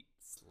be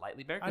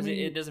slightly better. Because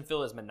it doesn't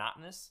feel as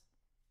monotonous.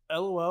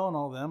 LOL and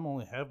all of them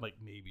only have like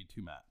maybe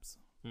 2 maps.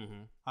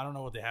 I don't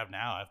know what they have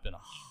now. It's been a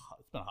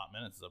hot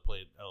minute since I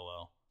played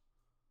LOL.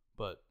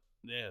 But...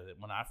 yeah,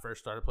 when I first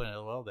started playing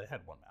LOL, they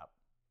had 1 map.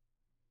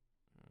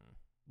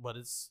 But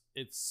it's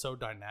so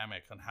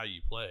dynamic on how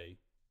you play.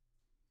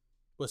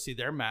 Well, see,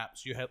 their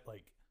maps, you had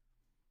like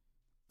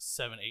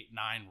 7, 8,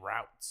 9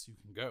 routes you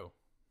can go.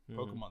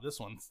 Pokemon, this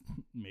one's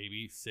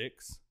maybe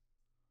 6.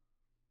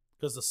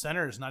 Because the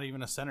center is not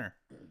even a center.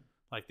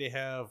 Like, they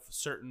have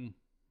certain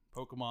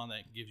Pokemon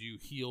that gives you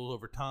heal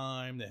over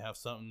time. They have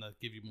something that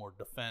give you more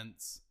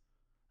defense.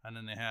 And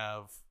then they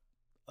have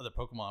other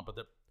Pokemon, but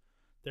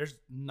there's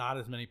not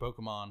as many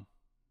Pokemon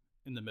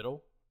in the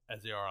middle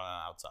as there are on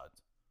the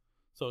outsides.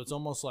 So it's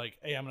almost like,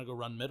 hey, I'm going to go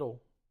run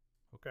middle.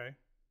 Okay.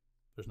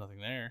 There's nothing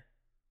there.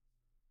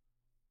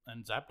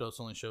 And Zapdos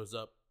only shows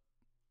up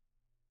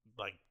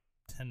like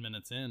 10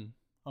 minutes in.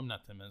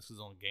 Not 10 minutes because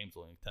the game's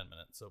only 10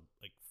 minutes. So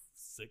like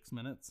 6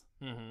 minutes.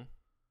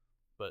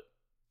 But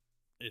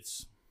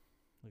it's,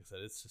 like I said,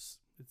 it's just,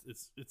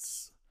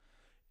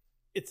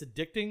 it's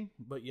addicting,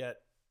 but yet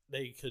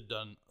they could have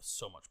done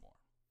so much more.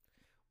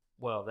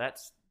 Well,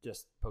 that's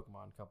just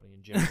Pokemon Company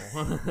in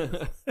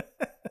general.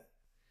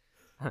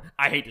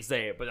 I hate to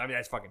say it, but I mean,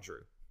 that's fucking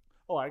true.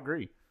 Oh, I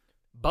agree.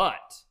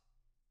 But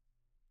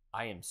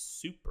I am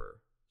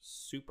super,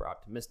 super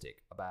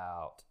optimistic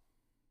about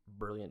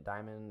Brilliant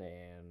Diamond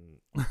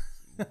and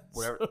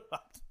whatever. So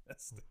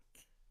optimistic.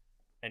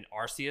 And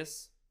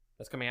Arceus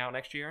that's coming out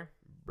next year.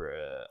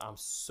 Bruh, I'm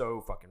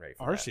so fucking ready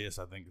for Arceus,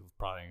 I think, is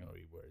probably going to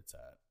be where it's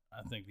at.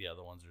 I think the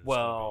other ones are just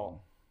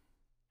well,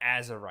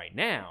 as of right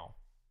now,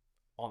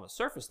 on the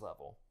surface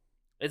level,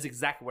 It's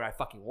exactly what I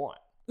fucking want.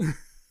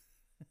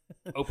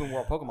 Open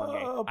world Pokemon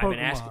game.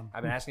 Pokemon.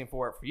 I've been asking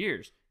for it for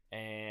years,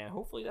 and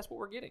hopefully that's what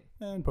we're getting.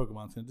 And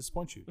Pokemon's going to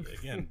disappoint you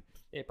again.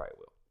 It probably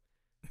will.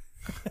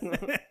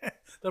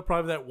 They'll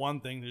probably that one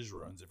thing that just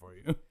ruins it for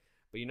you.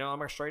 But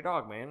I'm a stray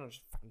dog, man. I'll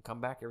just fucking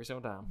come back every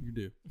single time. You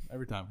do.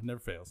 Every time. It never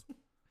fails.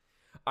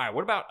 All right,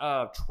 what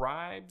about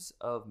Tribes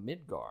of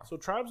Midgar? So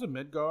Tribes of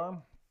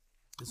Midgar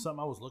is something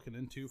I was looking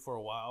into for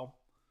a while.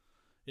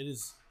 It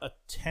is a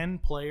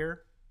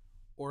 10-player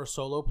or a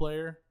solo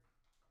player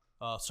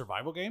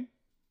survival game.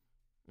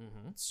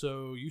 Mm-hmm.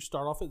 So you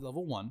start off at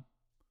level 1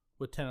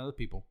 with 10 other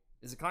people.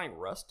 Is it kind of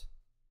like Rust?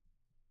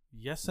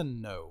 Yes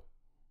and no.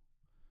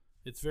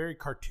 It's very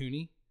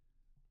cartoony.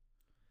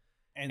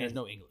 And there's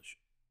no English.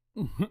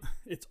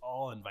 It's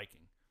all in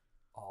Viking.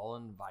 All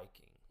in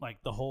Viking.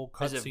 Like the whole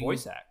cutscene. Is it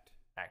voice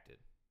acted?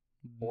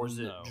 Or is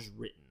it just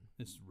written?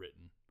 It's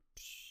written.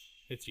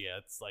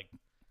 It's like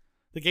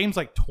the game's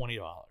like $20.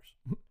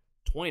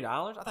 $20?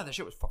 I thought that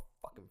shit was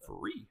fucking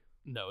free.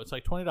 No, it's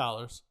like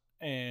 $20.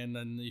 And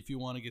then if you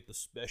want to get the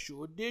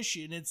special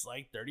edition, it's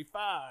like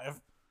 $35.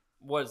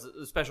 What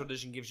the special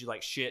edition gives you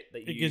like shit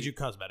that it gives you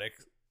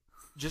cosmetics.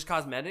 Just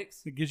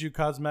cosmetics? It gives you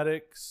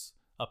cosmetics,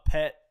 a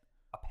pet.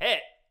 A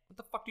pet? What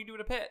the fuck do you do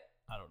with a pet?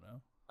 I don't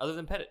know. Other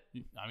than pet it.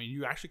 I mean,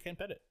 you actually can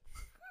pet it.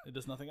 It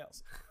does nothing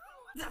else.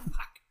 What the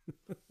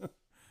fuck?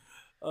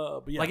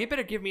 But yeah. Like, it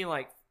better give me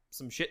like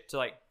some shit to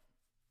like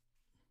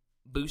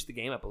boost the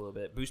game up a little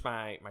bit, boost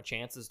my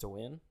chances to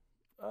win.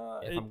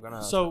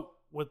 So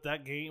with the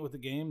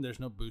game, there's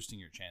no boosting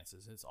your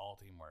chances. It's all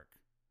teamwork.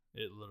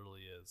 It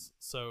literally is.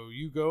 So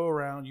you go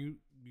around, you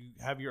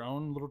have your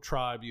own little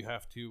tribe you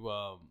have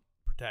to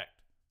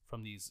protect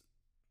from these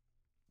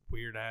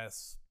weird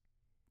ass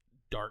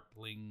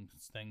darkling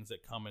things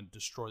that come and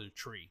destroy the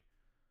tree.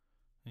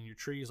 And your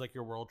tree is like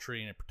your world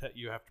tree, and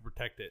you have to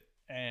protect it.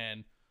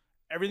 And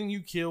everything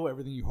you kill,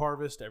 everything you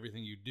harvest,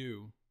 everything you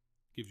do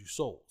gives you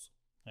souls.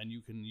 And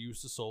you can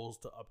use the souls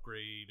to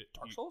upgrade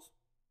Dark Souls?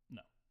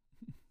 No.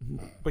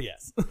 But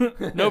yes.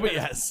 No, but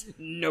yes.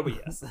 No, but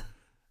yes.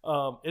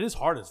 It is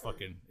hard as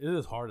fucking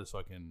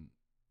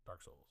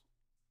Dark Souls.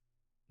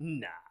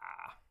 Nah.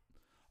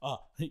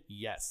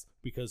 Yes.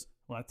 Because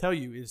when I tell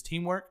you it's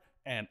teamwork,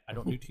 and I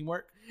don't do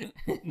teamwork,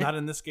 not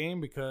in this game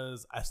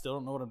because I still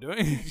don't know what I'm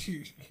doing.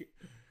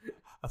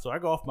 So I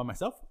go off by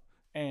myself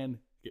and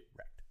get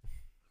wrecked.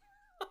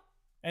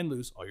 And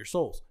lose all your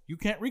souls. You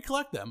can't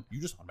recollect them.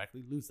 You just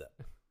automatically lose them.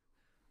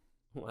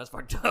 Well, that's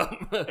fucked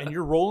up. And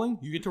you're rolling.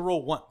 You get to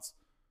roll once.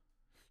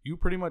 You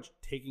pretty much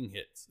taking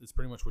hits. It's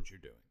pretty much what you're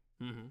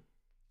doing.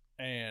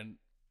 Mm-hmm. And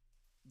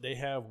they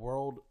have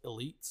world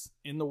elites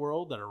in the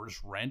world that are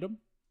just random.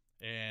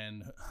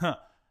 And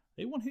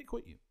they one hit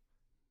quit you.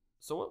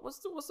 So what's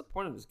the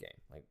point of this game?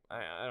 Like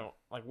I don't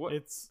like what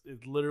it's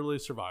literally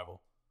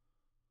survival.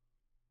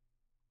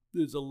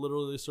 It's a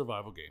literally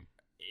survival game.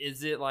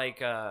 Is it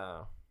like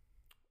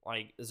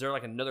is there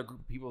like another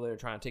group of people that are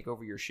trying to take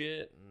over your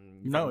shit?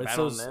 And no, it's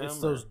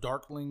those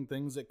darkling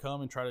things that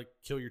come and try to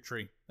kill your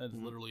tree. That's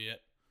literally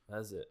it.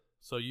 That's it.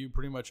 So you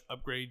pretty much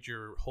upgrade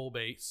your whole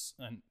base,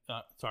 and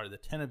the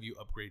 10 of you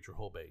upgrade your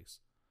whole base.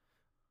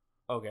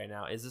 Okay,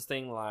 now is this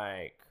thing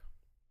like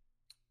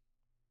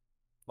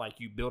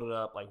you build it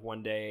up like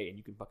one day and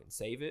you can fucking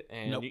save it,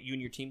 and nope. you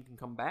and your team can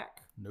come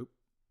back? Nope.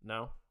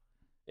 No.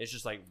 It's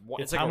just like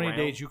it's how many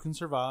days you can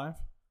survive.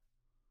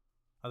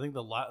 I think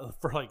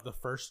for like the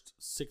first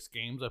 6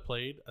 games I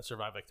played, I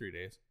survived like 3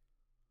 days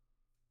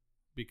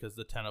because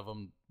the 10 of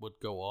them would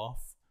go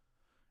off,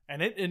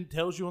 and it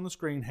tells you on the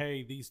screen,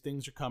 hey, these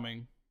things are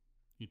coming.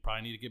 You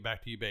probably need to get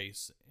back to your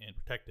base and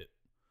protect it,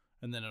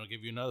 and then it'll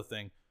give you another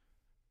thing.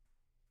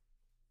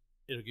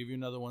 It'll give you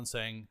another one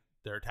saying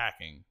they're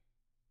attacking,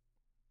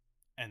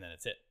 and then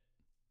it's it.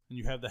 And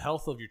you have the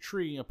health of your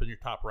tree up in your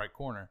top right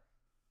corner,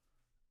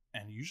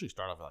 and you usually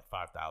start off at like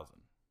 5,000.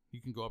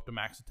 You can go up to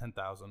max of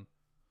 10,000.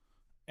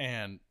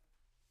 And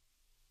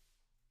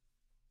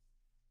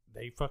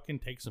they fucking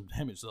take some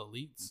damage. The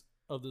elites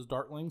of those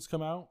darklings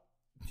come out.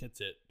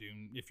 That's it,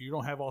 dude. If you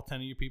don't have all 10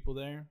 of your people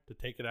there to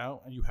take it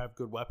out, and you have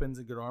good weapons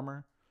and good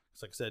armor,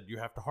 because like I said, you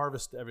have to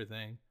harvest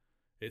everything.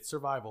 It's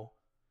survival.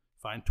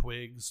 Find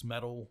twigs,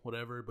 metal,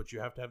 whatever, but you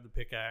have to have the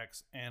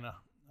pickaxe and a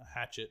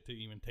hatchet to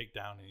even take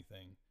down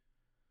anything.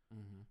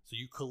 Mm-hmm. So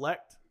you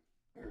collect,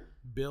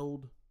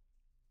 build,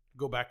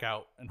 go back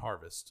out and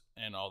harvest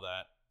and all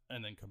that,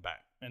 and then come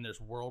back. And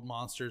there's world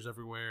monsters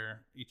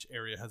everywhere. Each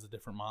area has a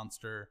different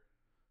monster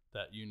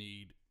that you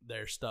need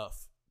their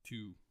stuff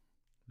to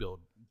build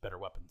better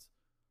weapons.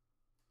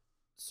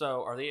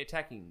 So are they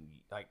attacking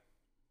are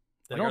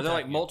there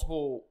like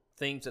multiple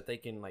things that they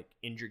can like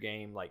end your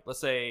game? Like let's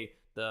say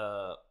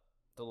the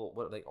little,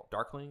 what are they called?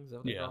 Darklings? Is that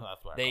what they call?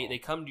 That's what they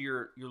come to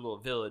your little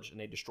village and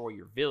they destroy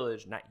your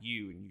village, not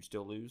you, and you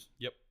still lose.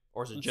 Yep.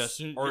 Or is it just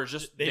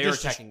they're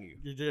attacking you?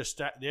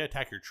 They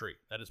attack your tree.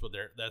 That is what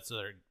that's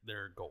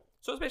their goal.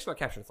 So it's basically like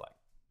capture the flag,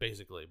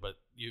 basically. But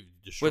you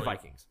destroy with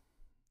Vikings.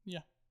 Yeah,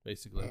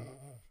 basically.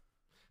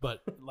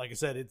 But like I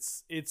said,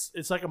 it's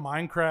like a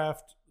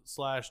Minecraft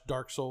 /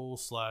 Dark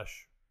Souls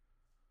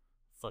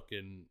 /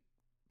 fucking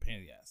pain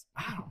in the ass.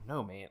 I don't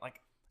know, man.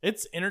 Like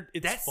It's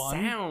that fun.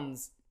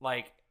 sounds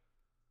like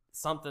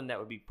something that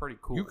would be pretty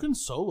cool. You can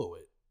solo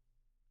it,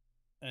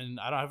 and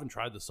I haven't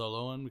tried the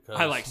solo one because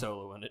I like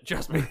soloing it.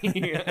 Trust me.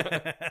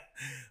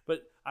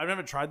 But I've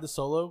never tried the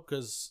solo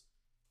because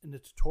in the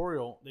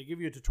tutorial they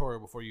give you a tutorial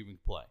before you even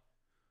play,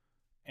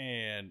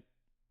 and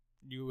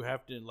you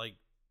have to like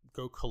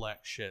go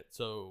collect shit.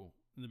 So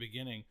in the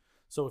beginning,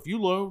 so if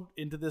you load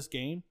into this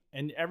game,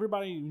 and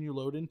everybody when you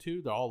load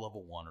into, they're all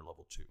level 1 or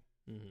level 2.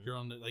 Mm-hmm. You're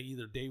on like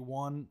either day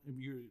 1,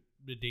 you're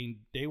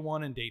day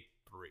 1 and day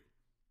 3.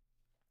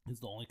 It's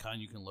the only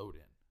kind you can load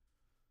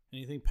in.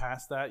 Anything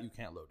past that, you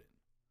can't load in.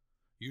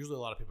 Usually, a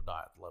lot of people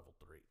die at level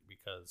 3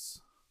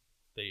 because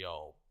they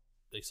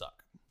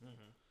suck.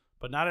 Mm-hmm.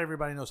 But not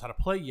everybody knows how to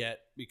play yet,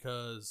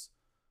 because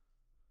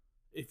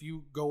if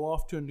you go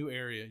off to a new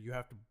area, you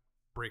have to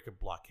break a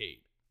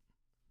blockade.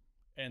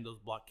 And those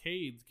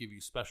blockades give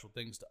you special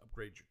things to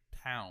upgrade your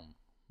town,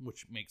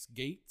 which makes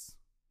gates,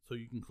 so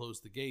you can close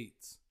the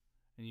gates.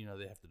 And,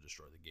 they have to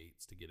destroy the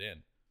gates to get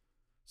in.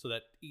 So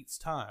that eats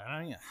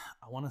time.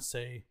 I want to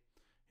say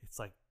it's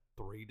like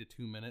 3 to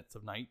 2 minutes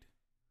of night.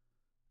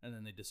 And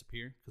then they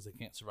disappear because they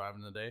can't survive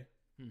in the day.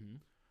 Mm-hmm.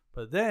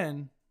 But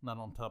then, not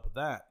on top of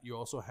that, you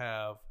also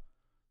have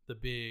the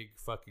big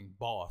fucking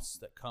boss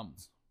that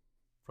comes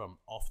from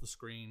off the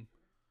screen.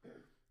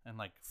 And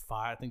like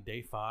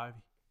day 5,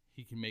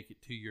 he can make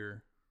it to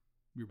your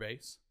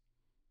base.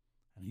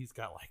 And he's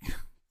got like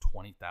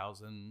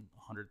 20,000,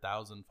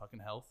 100,000 fucking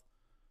health.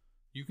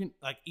 You can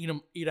like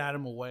eat at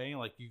him away.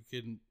 Like you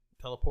can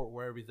teleport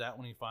wherever he's at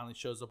when he finally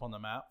shows up on the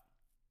map,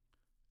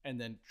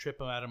 and then trip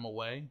him at him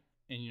away,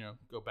 and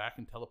go back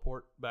and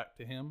teleport back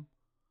to him,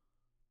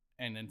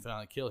 and then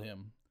finally kill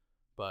him.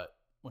 But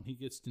when he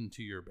gets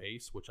into your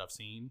base, which I've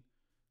seen,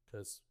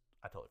 because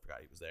I totally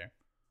forgot he was there,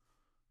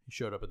 he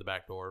showed up at the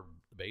back door of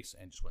the base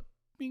and just went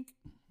bink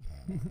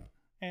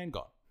and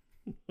gone.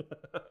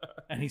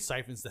 And he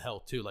siphons the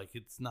health too. Like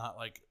it's not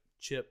like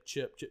chip.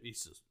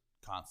 He's just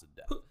constant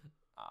death.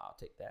 I'll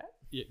take that.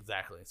 Yeah,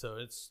 exactly. So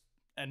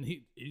and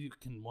he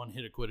can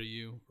 1-hit quit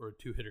you or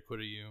 2-hit quit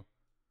you.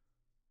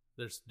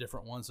 There's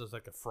different ones. There's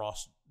like a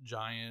frost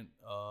giant.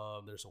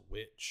 There's a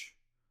witch.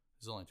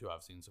 There's only 2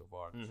 I've seen so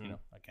far. Mm-hmm.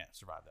 I can't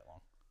survive that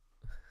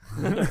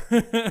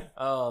long.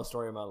 Oh,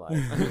 story of my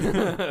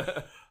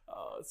life.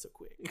 Oh, it's so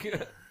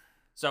quick.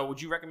 So,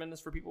 would you recommend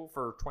this for people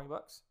for $20?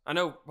 I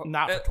know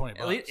not for $20.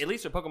 At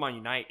least with Pokemon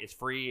Unite, it's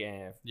free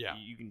and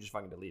you can just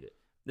fucking delete it.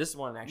 This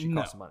one actually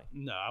costs money.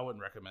 No, I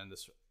wouldn't recommend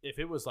this. If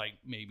it was like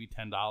maybe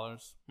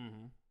 $10,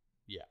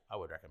 yeah, I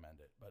would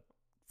recommend it. But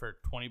for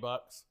 $20,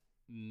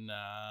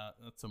 nah,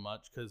 not so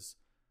much, because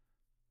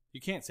you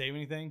can't save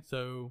anything.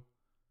 So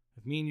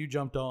if me and you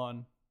jumped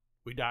on,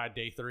 we died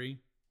day 3,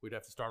 we'd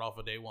have to start off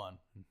with day 1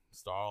 and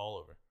start all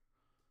over.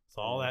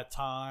 So all that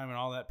time and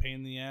all that pain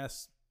in the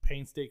ass,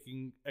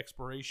 painstaking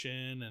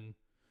exploration and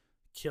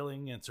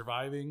killing and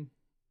surviving,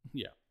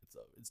 yeah,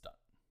 it's done.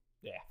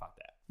 Yeah, fuck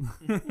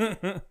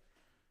that.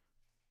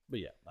 But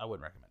yeah, I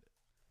wouldn't recommend it.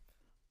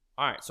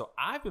 All right, so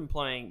I've been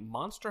playing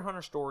Monster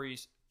Hunter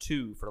Stories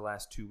 2 for the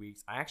last 2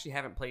 weeks. I actually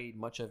haven't played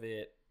much of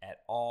it at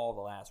all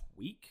the last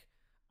week,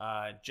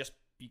 just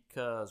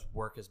because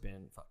work has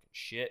been fucking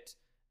shit,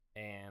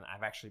 and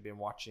I've actually been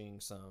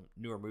watching some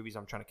newer movies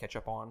I'm trying to catch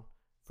up on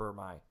for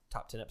my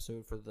top 10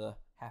 episode for the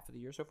half of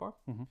the year so far.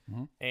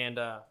 Mm-hmm. And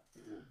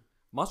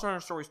Monster Hunter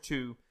Stories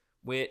 2,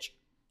 which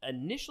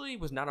initially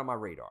was not on my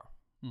radar.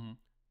 Mm-hmm.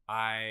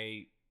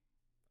 I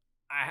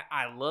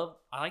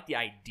like the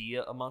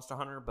idea of Monster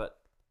Hunter, but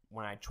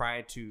when I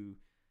try to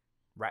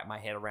wrap my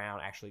head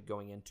around actually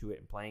going into it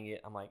and playing it,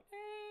 I'm like,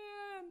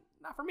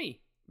 not for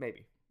me,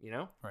 maybe,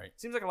 Right.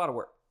 Seems like a lot of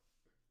work.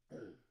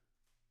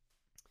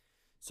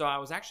 So I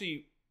was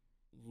actually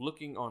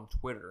looking on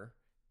Twitter,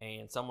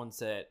 and someone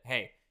said,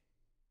 hey,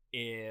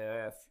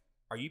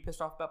 are you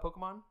pissed off about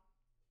Pokemon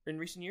in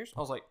recent years? I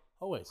was like,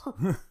 always.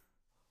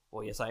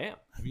 Well, yes, I am.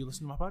 Have you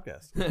listened to my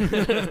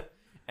podcast?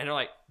 And they're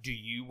like, do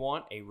you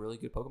want a really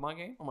good Pokemon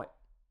game? I'm like,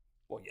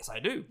 well, yes, I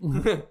do.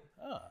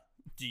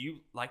 Do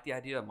you like the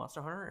idea of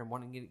Monster Hunter and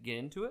wanting to get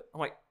into it? I'm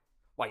like,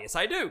 why, yes,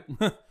 I do.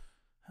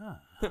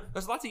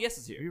 There's lots of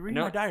yeses here. You read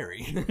my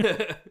diary.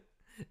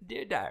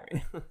 Dear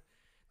diary.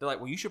 They're like,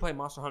 well, you should play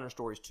Monster Hunter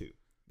Stories 2,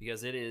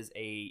 because it is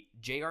a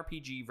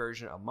JRPG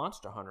version of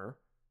Monster Hunter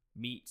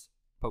meets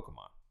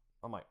Pokemon.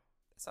 I'm like,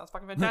 that sounds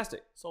fucking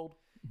fantastic. Sold.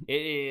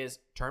 It is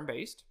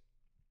turn-based,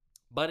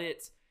 but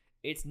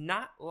it's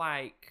not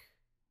like...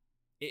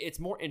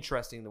 It's more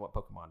interesting than what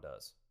Pokemon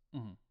does.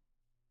 Mm-hmm.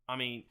 I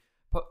mean,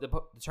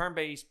 the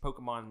turn-based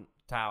Pokemon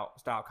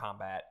style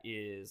combat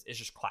is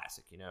just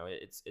classic.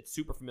 It's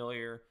super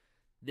familiar.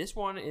 This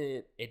one,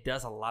 it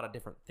does a lot of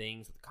different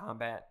things with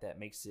combat that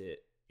makes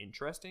it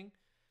interesting.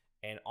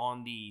 And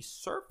on the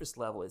surface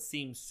level, it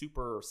seems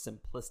super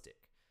simplistic.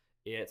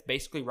 It's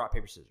basically rock,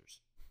 paper, scissors.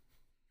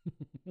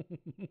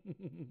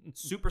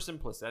 Super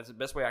simplistic. That's the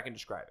best way I can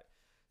describe it.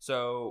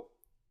 So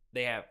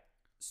they have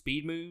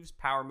speed moves,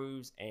 power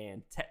moves,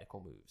 and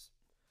technical moves.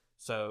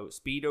 So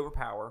speed over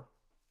power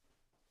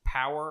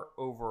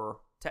over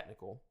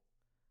technical,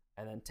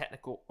 and then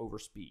technical over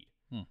speed.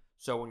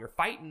 So when you're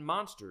fighting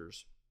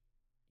monsters,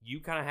 you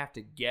kind of have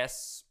to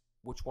guess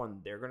which one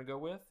they're going to go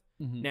with.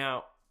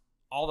 Now,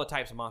 all the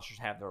types of monsters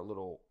have their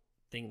little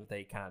thing that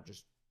they kind of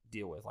just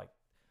deal with,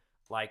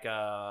 like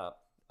a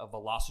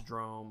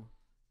Velocidrome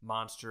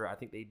monster. I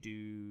think they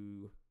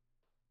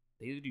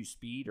either do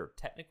speed or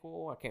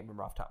technical. I can't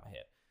remember off the top of my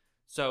head.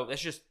 So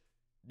that's just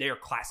their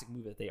classic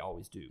move that they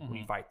always do when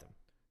you fight them.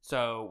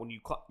 So when you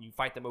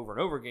fight them over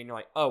and over again, you're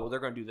like, oh, well, they're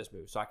going to do this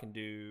move. So I can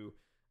do,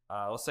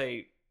 let's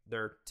say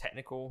they're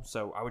technical.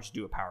 So I would just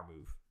do a power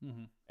move,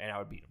 and I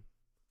would beat them.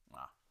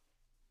 Wow.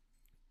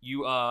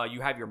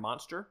 You have your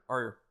monster,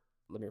 or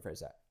let me rephrase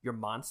that. Your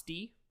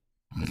monstie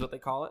is what they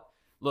call it.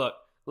 Look,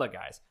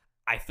 guys.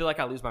 I feel like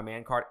I lose my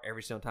man card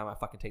every single time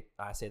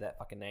I say that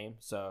fucking name.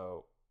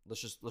 So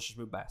let's just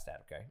move past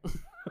that, okay?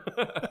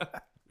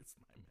 It's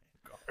my man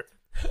card.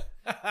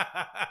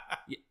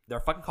 Yeah, they're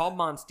fucking called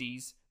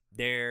monsties.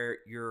 They're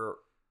your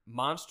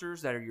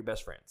monsters that are your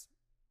best friends.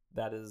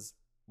 That is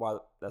why.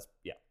 That's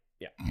yeah.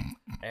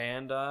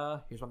 And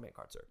here's my man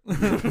card, sir.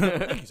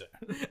 Thank you, sir.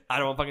 I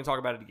don't want to fucking talk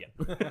about it again.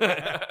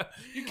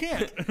 You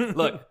can't.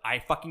 Look, I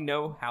fucking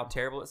know how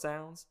terrible it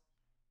sounds.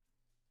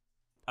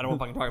 I don't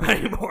want to fucking talk about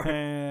it anymore.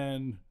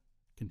 And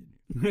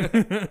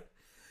continue.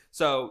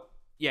 So,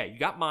 yeah, you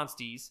got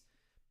monsties.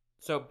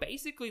 So,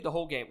 basically, the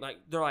whole game,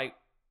 they're like,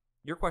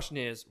 your question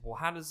is, well,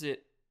 how does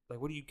it,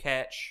 what do you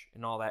catch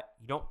and all that?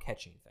 You don't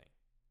catch anything.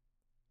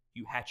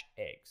 You hatch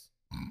eggs.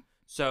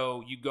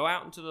 So, you go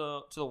out into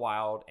the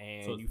wild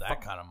and so you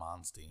that kind of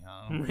monstie,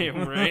 huh?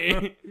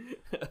 Right?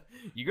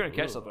 You're going to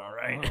catch something, all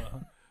right?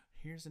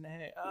 Here's an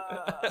egg.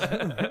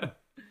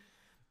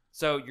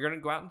 So, you're going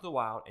to go out into the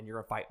wild and you're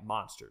going to fight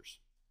monsters.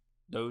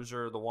 Those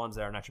are the ones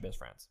that are not your best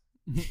friends.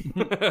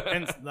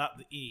 Hence not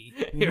the E.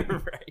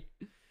 Right.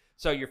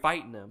 So you're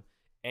fighting them,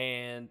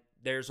 and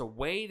there's a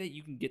way that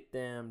you can get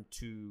them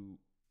to,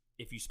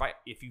 if you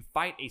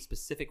fight a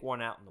specific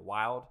one out in the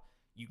wild,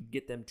 you can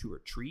get them to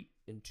retreat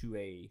into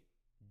a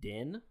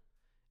den,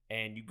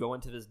 and you go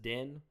into this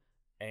den,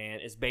 and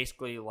it's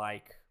basically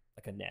like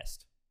a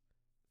nest.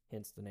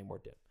 Hence the name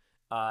word den.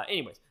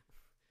 Anyways,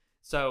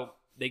 so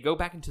they go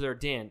back into their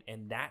den,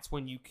 and that's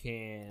when you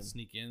can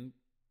sneak in.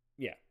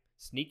 Yeah.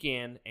 Sneak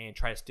in and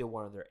try to steal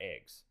one of their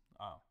eggs.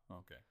 Oh,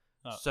 okay.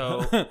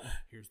 So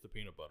here's the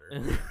peanut butter.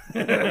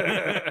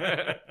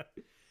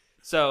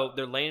 So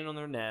they're laying on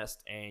their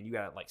nest, and you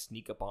gotta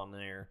sneak up on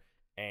there,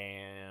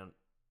 and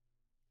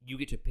you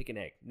get to pick an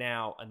egg.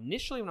 Now,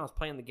 initially when I was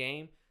playing the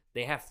game,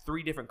 they have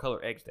 3 different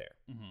color eggs there,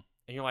 and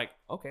you're like,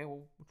 okay,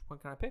 well, which one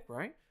can I pick,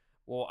 right?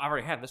 Well, I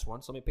already have this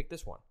one, so let me pick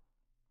this one.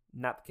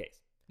 Not the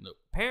case. Nope.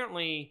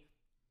 Apparently,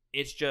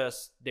 it's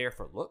just there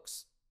for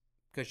looks,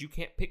 because you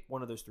can't pick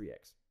one of those 3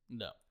 eggs.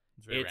 No,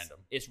 it's very random.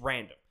 It's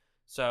random.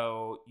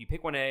 So you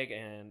pick one egg,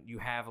 and you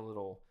have a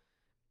little,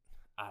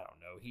 I don't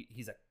know.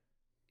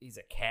 He's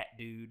a cat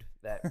dude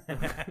that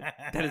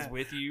that is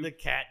with you. The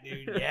cat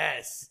dude,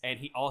 yes. And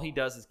all he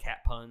does is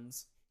cat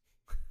puns.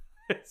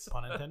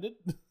 Pun intended.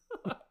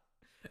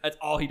 That's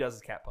all he does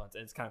is cat puns,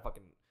 and it's kind of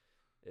fucking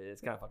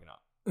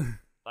up.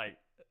 It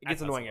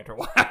gets annoying after a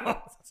while.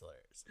 That's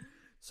hilarious.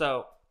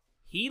 So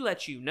he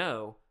lets you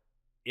know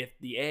if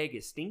the egg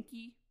is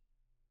stinky,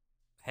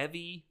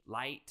 heavy,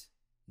 light,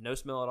 no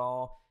smell at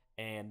all,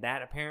 and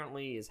that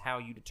apparently is how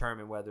you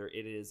determine whether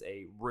it is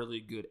a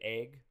really good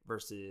egg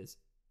versus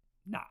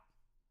not.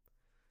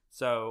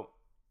 So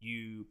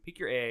you pick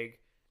your egg,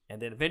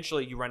 and then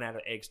eventually you run out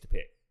of eggs to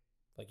pick.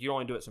 You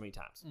only do it so many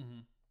times.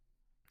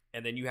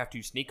 And then you have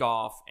to sneak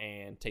off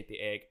and take the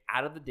egg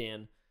out of the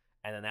den,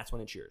 and then that's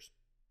when it's yours.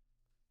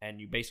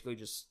 And you basically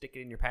just stick it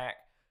in your pack,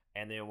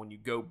 and then when you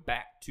go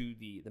back to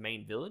the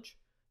main village,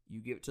 you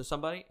give it to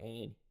somebody,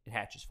 and it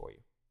hatches for you.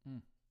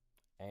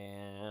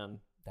 And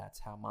that's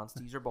how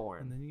monsties are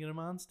born. And then you get a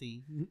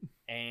monstie.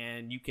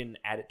 And you can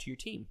add it to your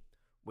team,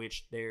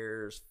 which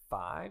there's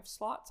 5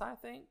 slots, I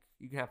think.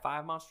 You can have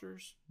 5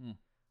 monsters.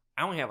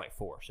 I only have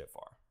 4 so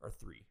far, or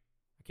 3.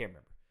 I can't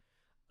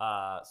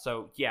remember.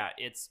 So, yeah,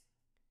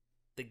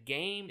 the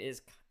game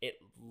is, it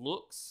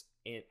looks,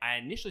 and I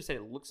initially said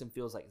it looks and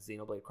feels like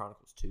Xenoblade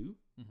Chronicles 2,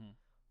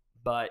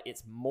 but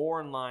it's more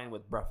in line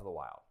with Breath of the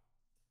Wild.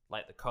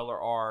 The color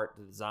art,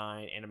 the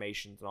design,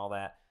 animations, and all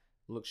that.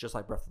 Looks just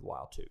like Breath of the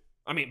Wild 2.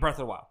 I mean, Breath of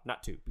the Wild,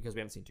 not 2, because we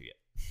haven't seen 2 yet.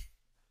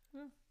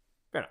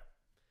 Fair enough.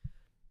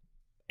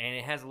 And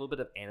it has a little bit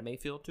of anime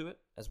feel to it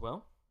as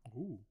well.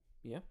 Ooh.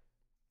 Yeah.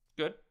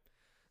 Good.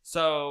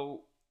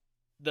 So,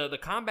 the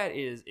combat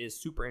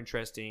is super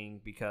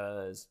interesting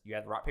because you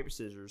have the rock, paper,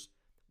 scissors,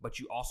 but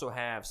you also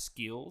have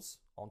skills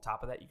on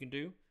top of that you can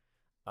do.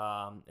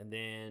 And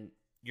then,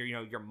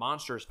 your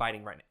monster is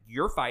fighting right now.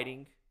 You're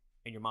fighting,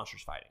 and your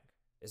monster's fighting.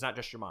 It's not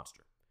just your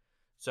monster.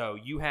 So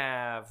you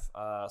have,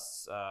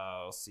 let's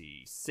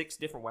see, 6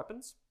 different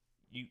weapons.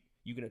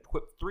 You can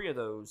equip 3 of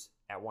those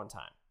at one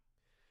time.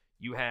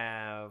 You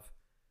have,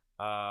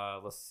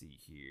 let's see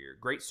here,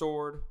 great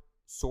sword,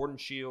 sword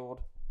and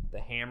shield, the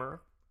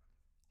hammer,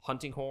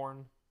 hunting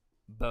horn,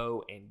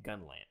 bow, and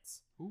gun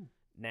lance. Ooh.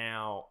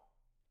 Now,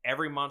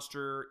 every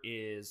monster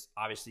is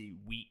obviously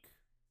weak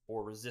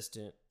or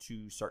resistant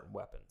to certain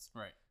weapons.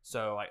 Right.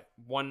 So, like,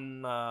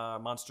 one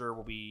monster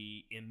will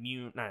be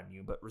not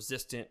immune, but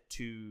resistant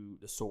to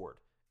the sword,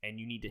 and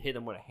you need to hit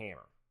them with a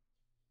hammer.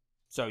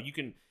 So you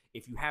can,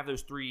 if you have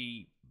those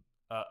 3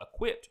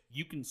 equipped,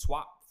 you can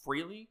swap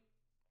freely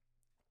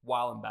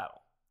while in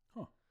battle.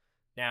 Huh.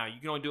 Now, you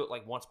can only do it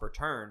like once per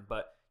turn,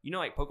 but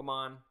like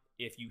Pokemon,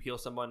 if you heal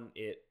someone,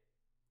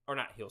 or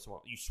not heal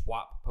someone, you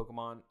swap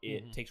Pokemon,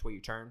 it takes away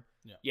your turn.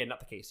 Yeah,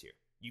 not the case here.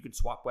 You can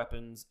swap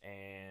weapons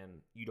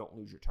and you don't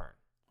lose your turn.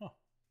 Huh.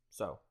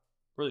 So,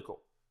 really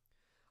cool.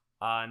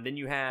 And then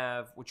you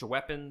have, with your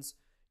weapons,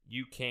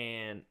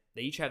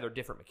 they each have their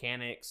different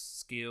mechanics,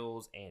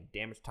 skills, and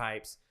damage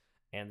types.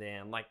 And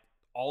then, like,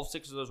 all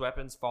 6 of those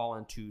weapons fall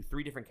into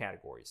 3 different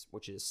categories,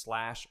 which is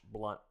slash,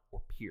 blunt,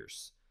 or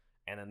pierce.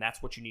 And then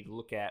that's what you need to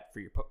look at for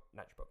your,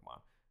 not your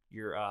Pokemon,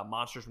 your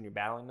monsters when you're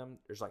battling them.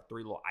 There's like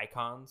 3 little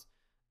icons,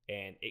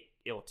 and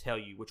it'll tell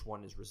you which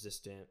one is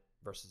resistant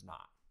versus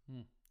not.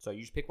 So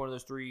you just pick one of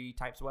those 3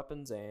 types of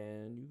weapons,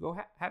 and you go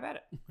have at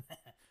it.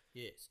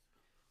 Yes.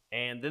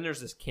 And then there's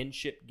this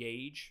kinship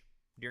gauge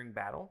during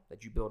battle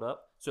that you build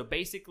up. So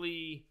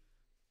basically,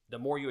 the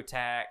more you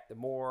attack, the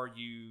more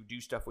you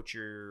do stuff with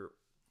your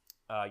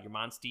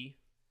Monstie,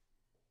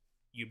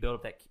 you build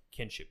up that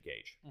kinship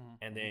gauge.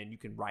 And then you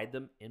can ride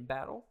them in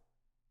battle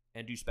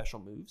and do special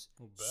moves.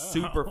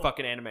 Super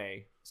fucking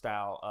anime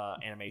style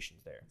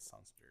animations there. That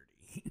sounds dirty.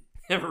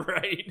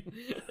 Right?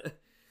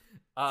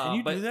 Can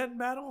you do that in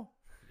battle?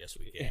 Yes,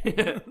 we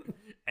can.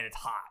 And it's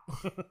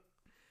hot.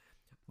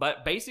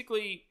 But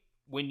basically,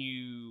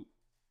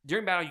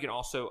 during battle, you can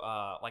also,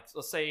 like,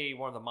 let's say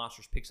one of the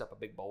monsters picks up a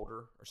big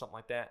boulder or something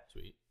like that.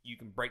 Sweet. You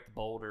can break the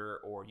boulder,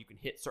 or you can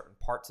hit certain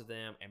parts of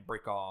them and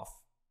break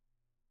off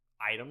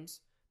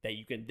items that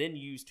you can then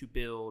use to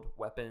build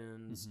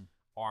weapons,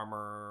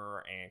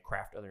 armor, and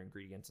craft other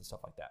ingredients and stuff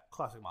like that.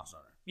 Classic Monster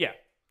Hunter. Yeah.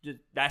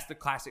 That's the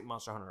classic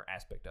Monster Hunter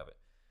aspect of it.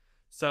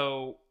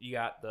 So you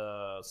got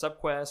the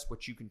subquests,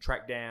 which you can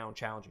track down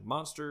challenging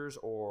monsters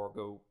or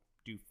go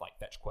do like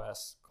fetch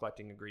quests,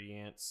 collecting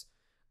ingredients,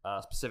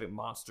 specific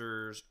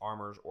monsters,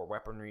 armors, or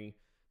weaponry.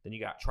 Then you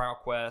got trial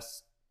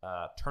quests,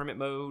 tournament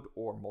mode,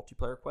 or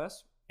multiplayer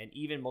quests. And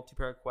even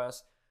multiplayer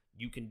quests,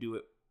 you can do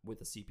it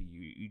with a CPU.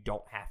 You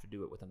don't have to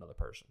do it with another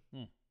person.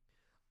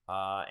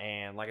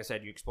 And like I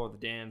said, you explore the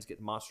dens, get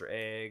the monster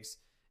eggs.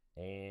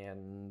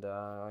 And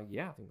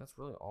yeah, I think that's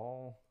really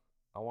all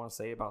I want to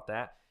say about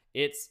that.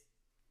 It's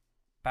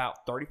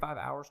about 35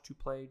 hours to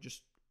play,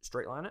 just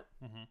straight line it.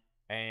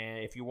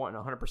 And if you want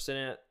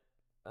 100% it,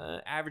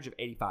 average of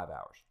 85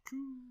 hours.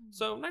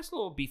 So nice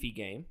little beefy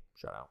game.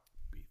 Shout out.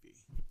 Beefy.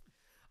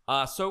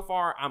 So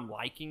far, I'm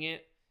liking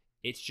it.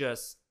 It's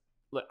just,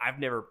 look, I've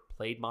never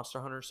played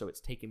Monster Hunter, so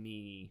it's taken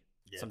me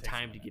some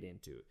time to get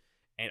into it.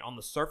 And on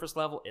the surface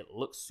level, it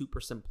looks super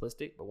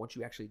simplistic, but once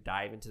you actually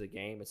dive into the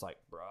game, it's like,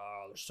 bro,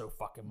 there's so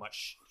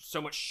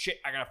much shit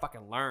I gotta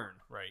fucking learn.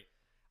 Right.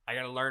 I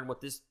gotta learn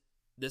what this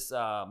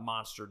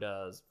monster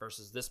does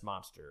versus this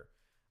monster.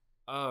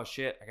 Oh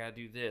shit, I gotta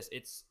do this.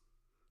 It's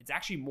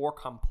actually more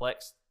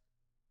complex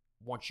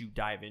once you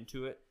dive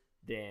into it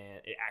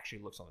than it actually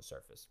looks on the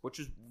surface, which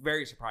is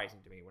very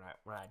surprising to me when I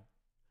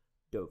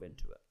dove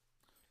into it.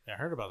 Yeah, I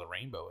heard about the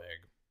rainbow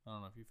egg. I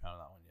don't know if you found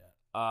that one yet.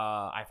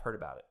 I've heard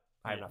about it.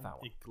 I have not found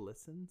one. It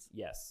glistens?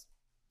 Yes.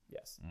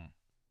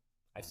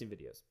 I've seen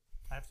videos.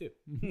 I have too.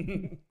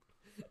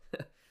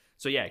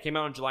 So yeah, it came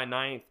out on July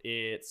 9th.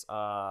 It's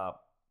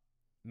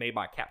made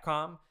by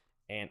Capcom,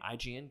 and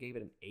IGN gave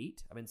it an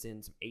 8. I've been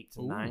seeing some 8s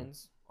and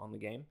 9s on the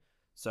game.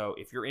 So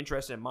if you're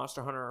interested in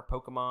Monster Hunter or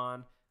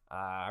Pokemon,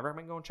 I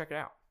recommend going and check it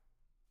out.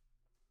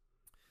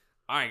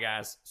 All right,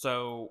 guys.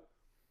 So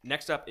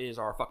next up is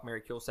our Fuck, Marry,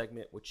 Kill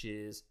segment, which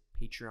is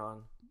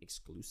Patreon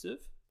exclusive.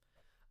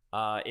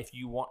 If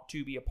you want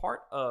to be a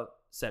part of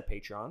said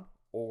Patreon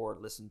or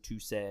listen to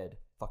said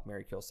Fuck,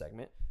 Marry, Kill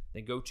segment,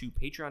 then go to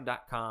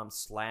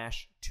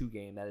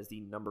patreon.com/2game. That is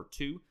the number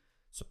 2.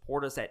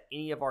 Support us at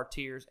any of our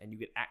tiers, and you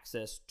get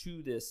access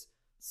to this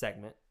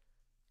segment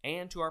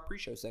and to our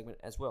pre-show segment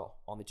as well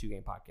on the 2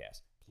 Game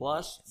podcast.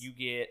 Plus, you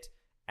get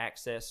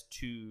access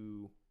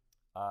to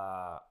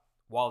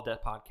Wall of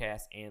Death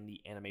podcast and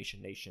the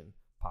Animation Nation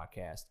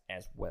podcast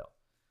as well.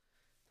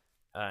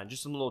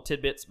 Just some little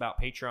tidbits about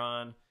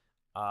Patreon.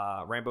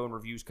 Rambo and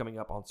Reviews coming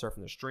up on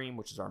Surfing the Stream,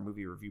 which is our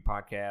movie review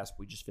podcast.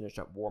 We just finished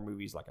up war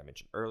movies, like I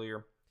mentioned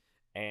earlier.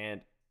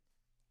 And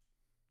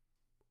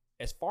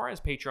as far as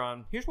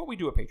Patreon, here's what we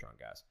do at Patreon,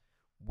 guys.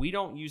 We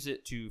don't use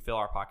it to fill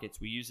our pockets.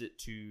 We use it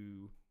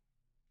to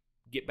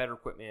get better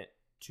equipment.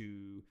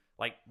 To,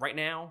 like, right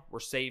now,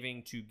 we're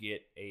saving to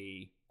get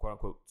a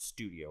quote-unquote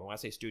studio. When I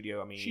say studio,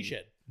 I mean... She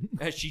shed.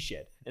 She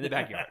shed in the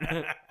backyard.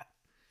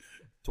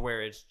 To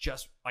where it's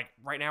just, like,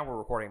 right now we're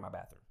recording in my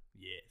bathroom.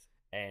 Yes.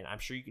 And I'm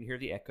sure you can hear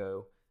the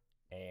echo.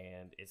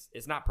 And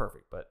it's not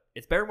perfect, but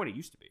it's better than what it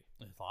used to be.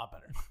 It's a lot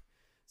better.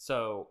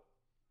 So...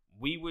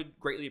 we would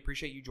greatly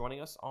appreciate you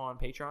joining us on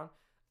Patreon.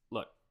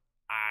 Look,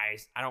 I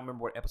don't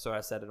remember what episode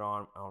I said it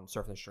on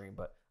Surfing the Stream,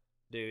 but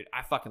dude,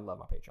 I fucking love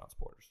my Patreon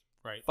supporters.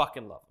 Right.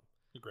 Fucking love them.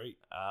 They're great.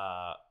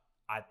 I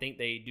think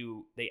they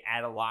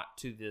add a lot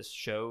to this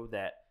show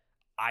that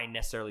I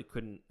necessarily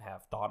couldn't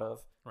have thought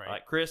of. Right.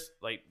 Like Chris,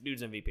 like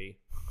dude's MVP.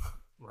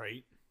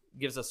 Right.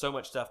 Gives us so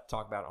much stuff to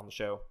talk about on the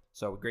show.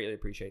 So we greatly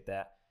appreciate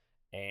that.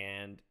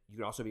 And you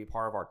can also be a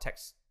part of our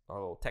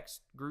little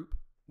text group,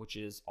 which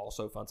is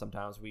also fun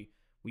sometimes. We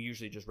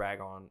usually just rag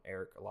on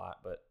Eric a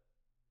lot, but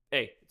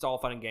hey, it's all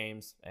fun and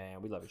games,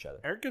 and we love each other.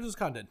 Eric gives us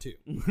content too.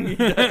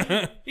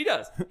 He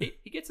does.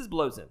 He gets his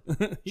blows in.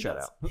 Shut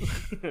does. out.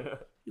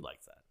 He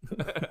likes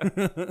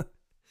that.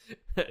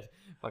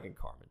 Fucking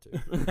Carmen too.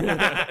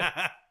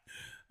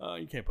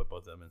 You can't put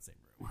both of them in the same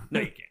room.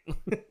 No, you can't.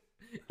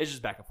 It's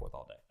just back and forth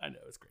all day. I know,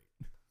 it's great.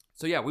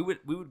 So yeah, we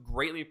would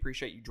greatly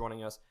appreciate you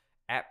joining us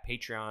at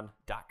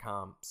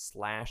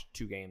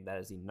patreon.com/2game. That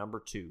is the number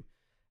 2.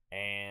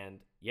 And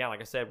yeah,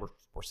 like I said,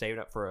 we're saving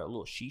up for a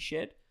little she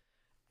shed.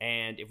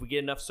 And if we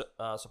get enough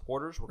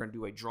supporters, we're going to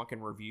do a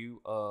drunken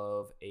review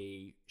of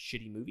a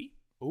shitty movie.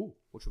 Ooh.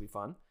 Which will be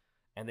fun.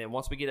 And then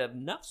once we get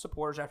enough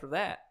supporters after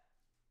that,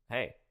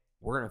 hey,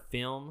 we're going to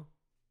film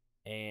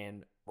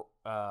and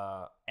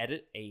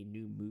edit a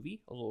new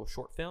movie, a little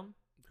short film.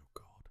 Oh,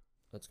 God.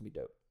 That's going to be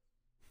dope.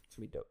 It's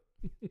going to be dope.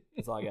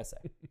 That's all I got to say.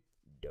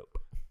 Dope.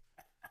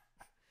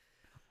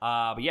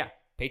 But yeah,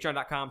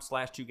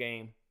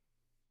 patreon.com/2game,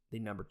 the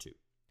number 2.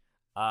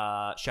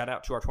 Shout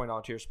out to our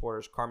 $20 tier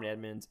supporters, Carmen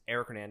Edmonds,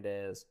 Eric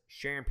Hernandez,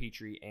 Sharon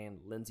Petrie, and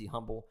Lindsay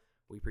Humble.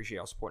 We appreciate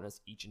y'all supporting us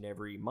each and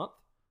every month.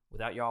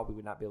 Without y'all, we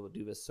would not be able to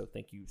do this, so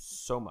thank you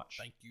so much.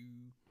 Thank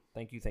you.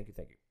 Thank you, thank you,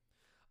 thank you.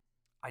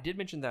 I did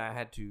mention that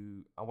I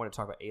want to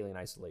talk about Alien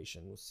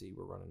Isolation. Let's see,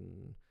 we're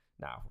running...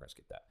 Nah, we're going to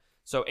skip that.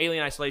 So,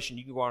 Alien Isolation,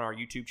 you can go on our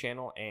YouTube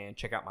channel and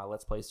check out my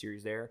Let's Play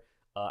series there.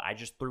 I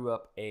just threw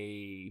up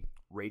a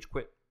Rage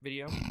Quit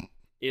video.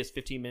 It's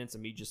 15 minutes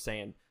of me just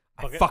saying...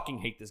 I fucking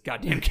hate this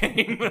goddamn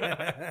game.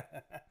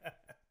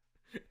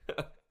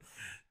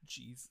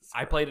 Jesus Christ.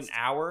 I played an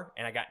hour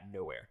and I got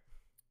nowhere.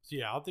 So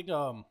yeah, I think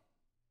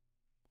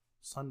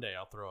Sunday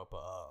I'll throw up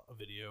a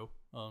video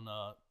on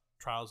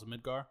Trials of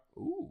Midgar.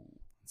 Ooh.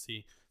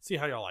 See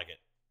how y'all like it.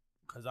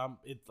 Because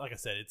like I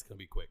said, it's gonna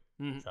be quick.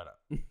 Mm-hmm. Shut up.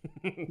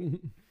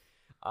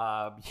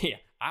 Yeah,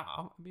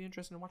 I'll be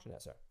interested in watching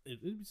that, sir.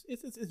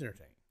 It's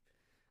entertaining.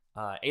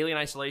 Alien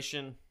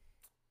Isolation.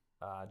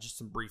 Just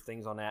some brief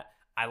things on that.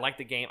 I like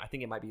the game. I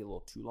think it might be a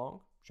little too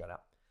long. Shut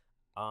up.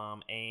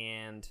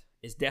 And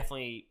it's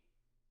definitely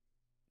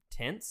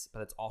tense,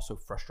 but it's also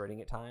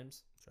frustrating at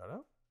times. Shut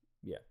up.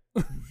 Yeah.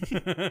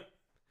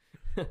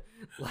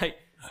 like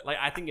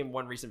I think in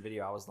one recent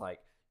video I was like,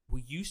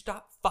 will you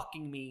stop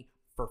fucking me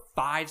for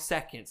 5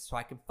 seconds so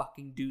I can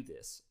fucking do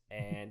this?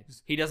 And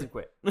he doesn't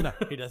quit. No,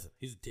 he doesn't.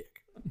 He's a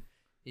dick.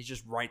 He's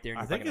just right there. In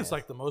I your think it's ass.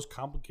 like the most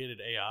complicated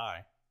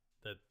AI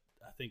that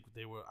I think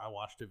I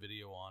watched a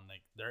video on.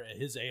 Like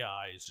his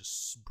AI is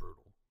just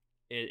brutal.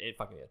 It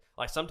fucking is.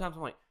 Like sometimes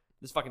I'm like,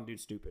 this fucking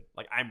dude's stupid.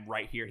 Like I'm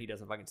right here and he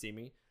doesn't fucking see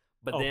me.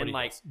 But then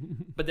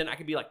but then I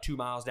could be like 2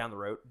 miles down the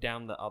road,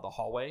 down the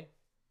hallway,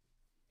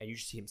 and you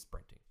just see him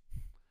sprinting.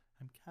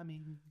 I'm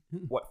coming.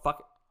 What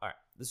fuck? All right,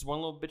 this is one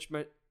little bitch.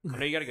 I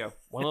know you gotta go.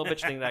 One little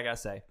bitch thing that I gotta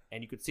say,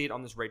 and you could see it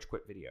on this Rage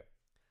Quit video.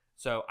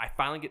 So I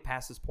finally get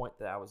past this point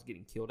that I was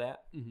getting killed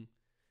at,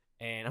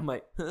 and I'm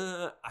like,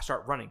 I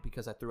start running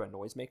because I threw a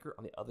noisemaker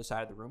on the other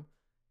side of the room,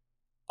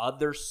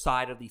 other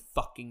side of the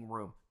fucking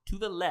room, to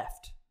the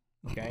left.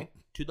 Okay,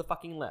 to the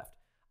fucking left.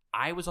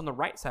 I was on the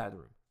right side of the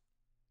room.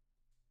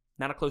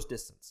 Not a close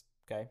distance,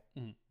 okay?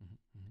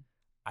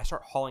 I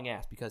start hauling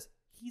ass because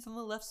he's on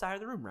the left side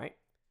of the room, right?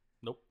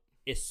 Nope.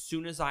 As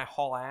soon as I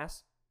haul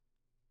ass,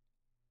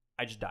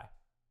 I just die.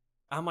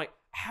 I'm like,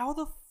 how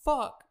the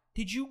fuck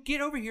did you get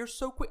over here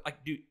so quick?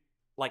 Like, dude,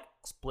 like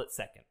split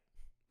second.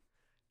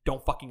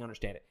 Don't fucking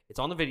understand it. It's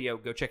on the video.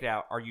 Go check it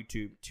out. Our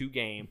YouTube,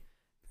 2Game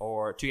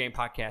or 2Game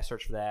podcast.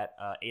 Search for that.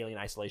 Alien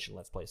Isolation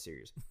Let's Play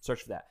series.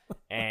 Search for that.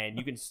 And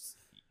you can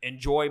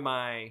enjoy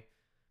my...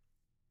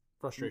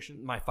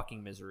 frustration, my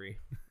fucking misery.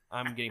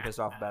 I'm getting pissed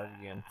off about it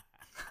again.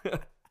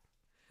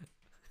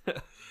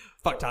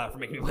 Fuck Tyler for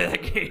making me play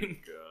that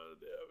game. God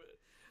damn it!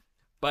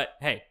 But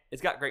hey,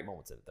 it's got great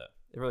moments in it though.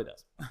 It really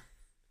does.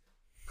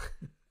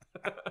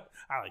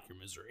 I like your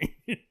misery.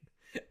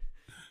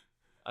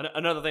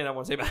 Another thing I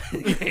want to say about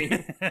the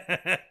game,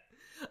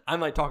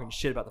 I'm like talking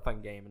shit about the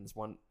fucking game in this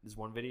one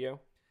video,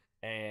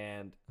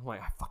 and I'm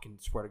like, I fucking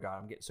swear to God,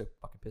 I'm getting so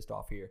fucking pissed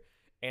off here.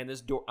 And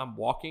this door, I'm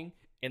walking,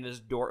 and this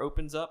door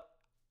opens up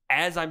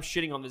as I'm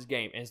shitting on this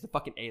game, and it's the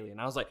fucking alien.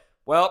 I was like,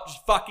 well,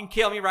 just fucking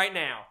kill me right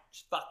now.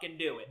 Just fucking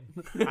do it.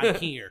 I'm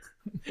here.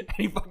 And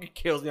he fucking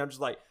kills me. I'm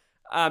just like,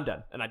 I'm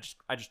done. And I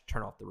just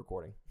turn off the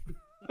recording.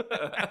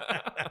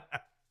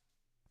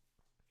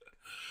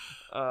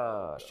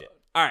 Shit.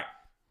 All right.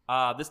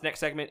 This next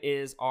segment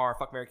is our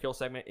Fuck, Marry, Kill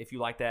segment. If you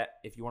like that,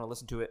 if you want to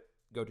listen to it,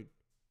 go to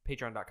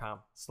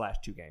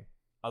patreon.com/2game.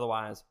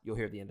 Otherwise, you'll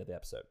hear the end of the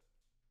episode.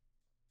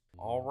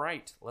 All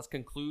right. Let's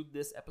conclude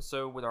this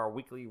episode with our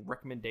weekly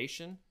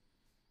recommendation.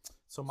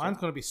 So mine's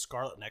going to be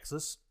Scarlet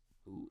Nexus.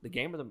 Ooh, the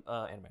game or the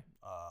anime?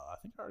 I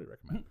think I already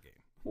recommended the game.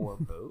 Or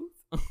both?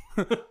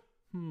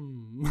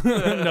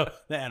 No,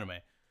 the anime.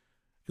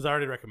 Because I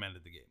already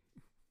recommended the game.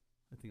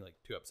 I think like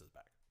 2 episodes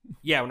back.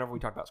 Yeah, whenever we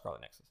talked about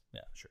Scarlet Nexus.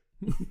 Yeah, sure.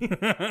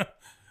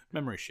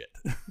 Memory shit.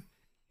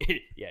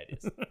 Yeah, it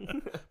is.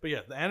 But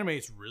yeah, the anime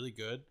is really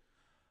good.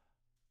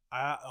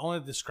 Only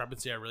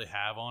discrepancy I really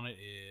have on it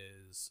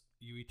is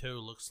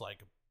Yuito looks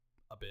like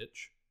a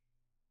bitch.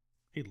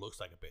 He looks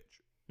like a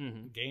bitch.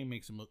 Mm-hmm. The game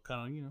makes him look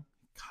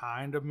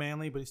kind of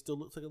manly, but he still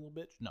looks like a little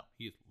bitch. No,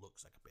 he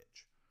looks like a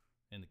bitch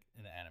in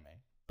the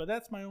anime. But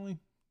that's my only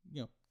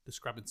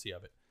discrepancy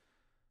of it.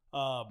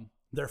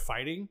 Their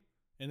fighting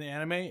in the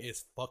anime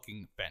is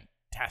fucking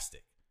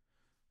fantastic.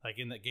 Like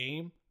in the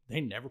game,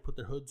 they never put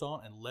their hoods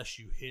on unless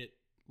you hit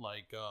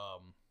like a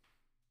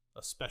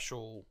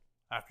special.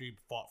 After you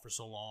fought for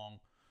so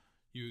long,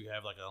 you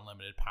have like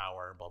unlimited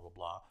power, blah blah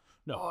blah.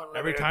 No, unlimited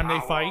every time they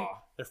power. fight,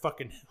 their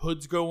fucking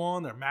hoods go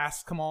on, their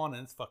masks come on,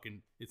 and it's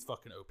fucking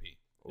OP.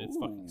 It's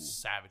fucking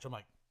savage. I'm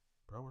like,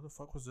 bro, where the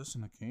fuck was this in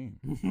the game?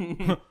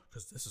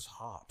 Because this is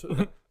hot.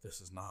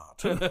 This is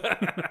not.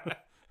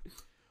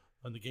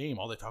 In the game,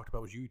 all they talked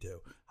about was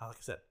Yuito. Like I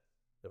said,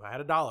 if I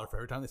had $1 for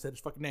every time they said his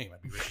fucking name,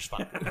 I'd be rich as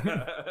fuck.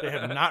 They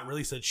have not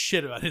really said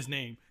shit about his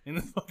name in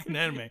the fucking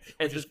anime,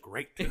 which is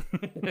great.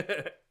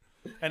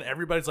 And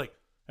everybody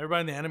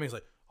in the anime is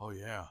like, oh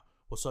yeah,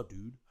 what's up,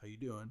 dude? How you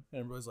doing? And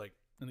everybody's like,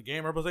 in the game,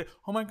 everybody's like,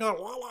 oh my god,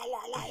 la, la,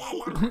 la, la,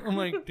 la. I'm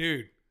like,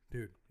 dude,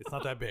 it's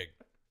not that big.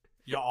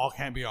 Y'all all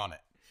can't be on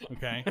it,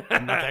 okay?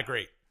 I'm not that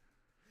great.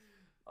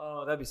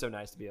 Oh, that'd be so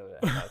nice to be able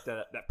to have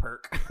that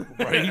perk.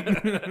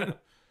 Right?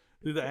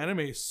 Dude, the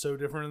anime is so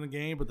different in the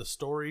game, but the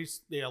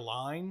stories, they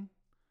align.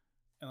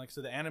 And like I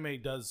said, the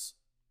anime does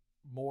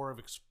more of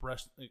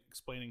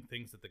explaining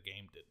things that the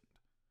game didn't,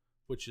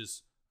 which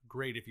is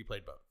great if you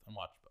played both and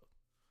watched both.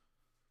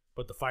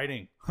 But the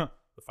fighting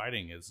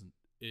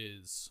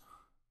is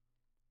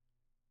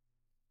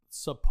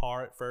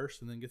subpar at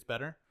first and then gets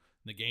better.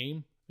 In the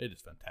game, it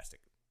is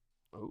fantastic.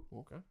 Oh,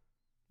 okay.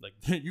 Like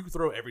you can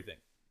throw everything.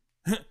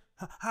 Ha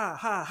ha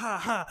ha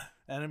ha.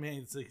 Anime,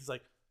 he's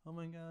like, oh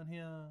my god,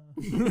 yeah.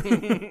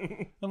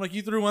 I'm like,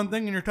 you threw one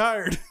thing and you're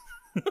tired.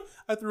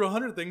 I threw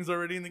 100 things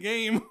already in the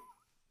game.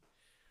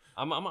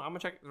 I'm gonna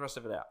check the rest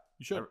of it out.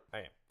 You should. I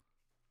am.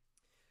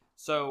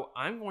 So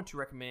I'm going to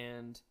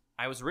recommend.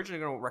 I was originally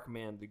going to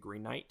recommend The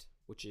Green Knight,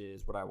 which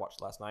is what I watched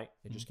last night.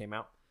 It just came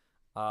out.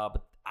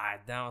 But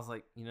then I was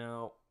like,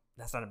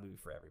 that's not a movie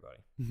for everybody.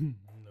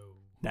 No.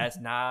 That's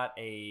not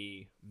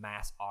a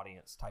mass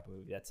audience type of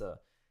movie. That's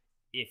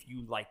if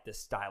you like this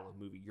style of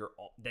movie,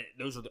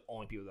 those are the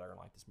only people that are going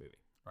to like this movie.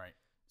 Right.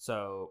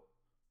 So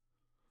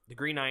The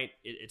Green Knight,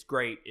 it's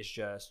great. It's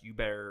just you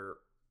better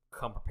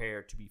come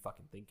prepared to be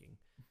fucking thinking.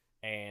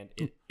 And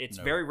it's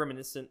very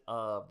reminiscent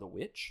of The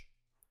Witch.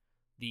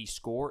 The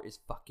score is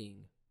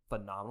fucking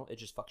phenomenal. It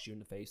just fucks you in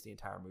the face the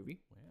entire movie.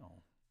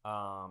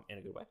 Wow. In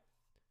a good way.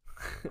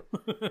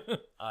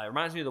 It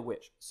reminds me of The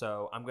Witch,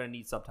 so I'm going to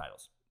need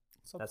subtitles.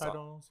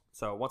 Subtitles.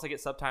 So once I get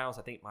subtitles,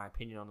 I think my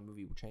opinion on the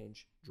movie will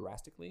change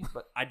drastically.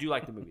 But I do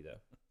like the movie,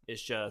 though.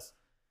 It's just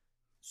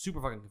super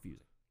fucking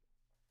confusing.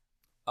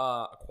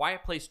 A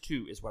Quiet Place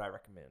 2 is what I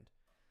recommend.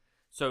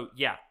 So,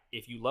 yeah,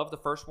 if you love the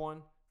first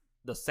one,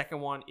 the second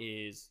one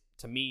is,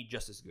 to me,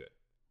 just as good.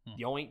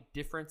 The only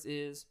difference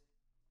is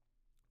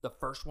the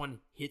first one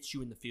hits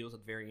you in the feels at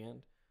the very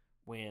end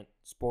when,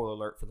 spoiler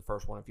alert for the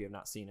first one if you have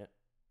not seen it,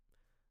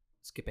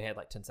 skip ahead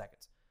like 10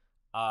 seconds,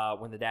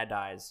 when the dad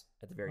dies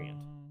at the very end.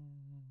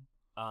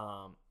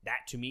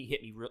 That, to me,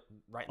 hit me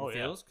right in the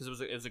feels because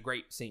it was a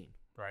great scene.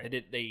 Right.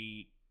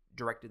 They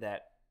directed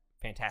that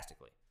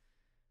fantastically.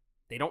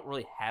 They don't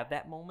really have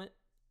that moment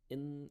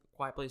in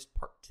Quiet Place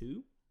Part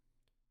 2.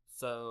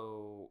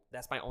 So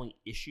that's my only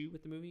issue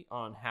with the movie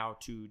on how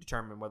to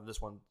determine whether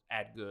this one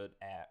good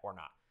at or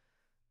not.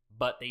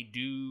 But they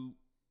do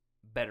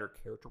better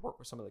character work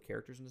with some of the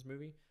characters in this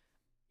movie.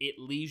 It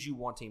leaves you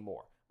wanting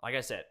more. Like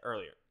I said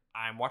earlier,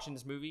 I'm watching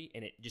this movie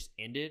and it just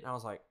ended. And I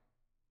was like,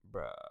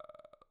 bruh,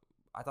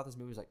 I thought this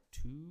movie was like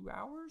 2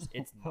 hours.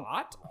 It's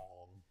not.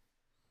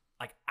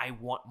 Like, I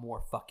want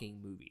more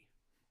fucking movie.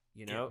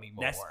 You know, give me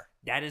more.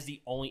 That is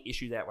the only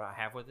issue that what I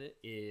have with it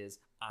is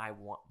I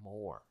want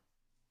more.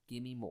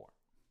 Give me more.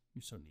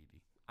 You're so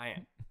needy. I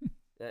am.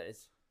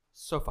 It's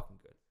so fucking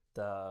good.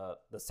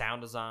 The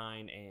sound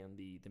design and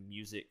the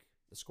music,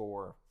 the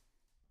score,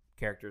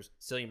 characters.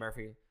 Cillian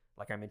Murphy,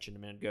 like I mentioned a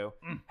minute ago,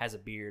 has a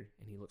beard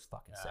and he looks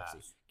fucking sexy.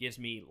 Gives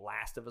me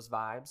Last of Us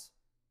vibes,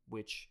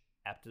 which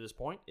up to this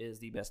point is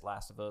the best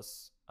Last of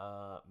Us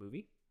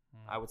movie,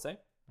 I would say.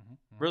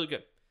 Really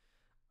good.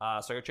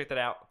 So go check that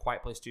out.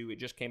 Quiet Place 2. It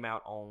just came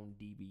out on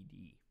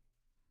DVD.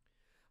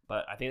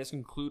 But I think that's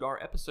going to conclude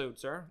our episode,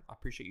 sir. I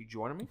appreciate you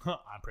joining me. I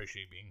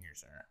appreciate being here,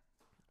 sir.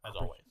 As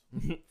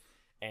always.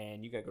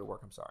 And you got to go to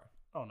work. I'm sorry.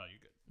 Oh, no, you're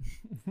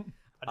good.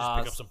 I just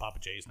pick up some Papa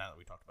J's now that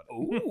we talked about it.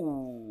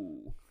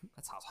 Ooh.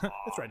 That sounds hot.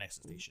 It's right next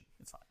to the station.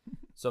 It's fine.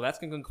 So that's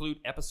going to conclude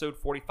episode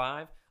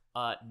 45.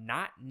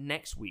 Not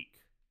next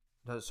week.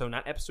 So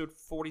not episode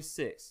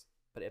 46,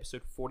 but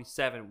episode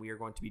 47, we are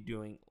going to be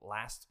doing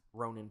Last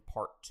Ronin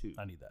Part 2.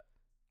 I need that.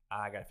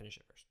 I got to finish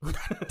it first.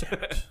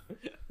 Damn it.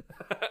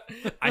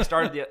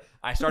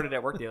 started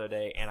at work the other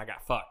day and I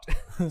got fucked,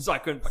 so I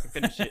couldn't fucking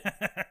finish it.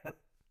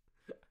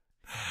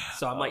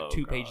 So I'm like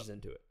 2 pages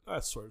into it. I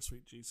swear,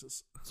 sweet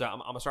Jesus. So I'm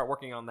gonna start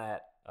working on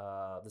that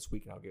this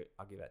week, and I'll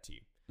give that to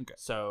you. Okay.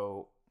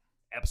 So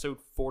episode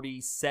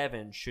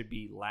 47 should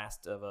be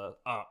Last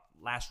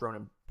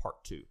Ronin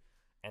Part 2,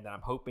 and then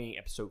I'm hoping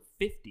episode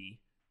 50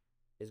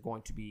 is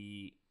going to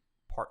be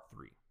Part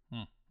 3.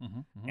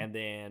 And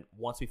then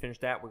once we finish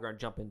that, we're going to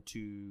jump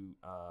into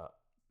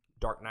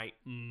Dark Knight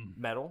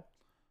Metal.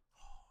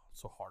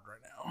 So hard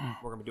right now.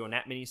 We're going to be doing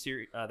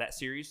that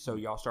series, so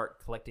y'all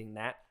start collecting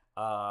that.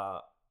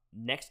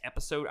 Next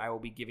episode, I will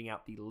be giving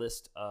out the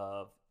list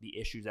of the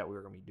issues that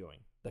we're going to be doing,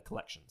 the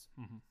collections,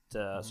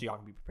 so y'all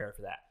can be prepared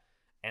for that.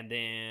 And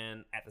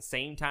then at the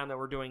same time that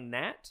we're doing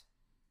that,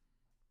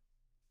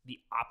 the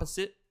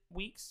opposite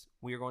weeks,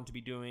 we are going to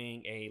be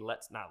doing a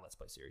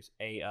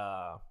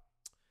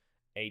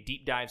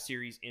deep dive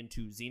series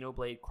into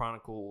Xenoblade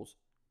Chronicles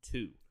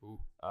 2.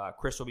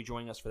 Chris will be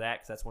joining us for that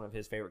because that's one of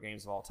his favorite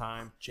games of all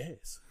time.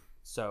 Jazz.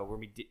 So we're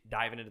going to be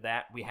diving into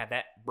that. We have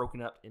that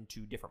broken up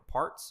into different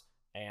parts,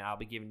 and I'll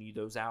be giving you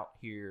those out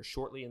here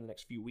shortly in the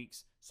next few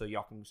weeks, so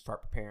y'all can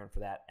start preparing for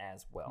that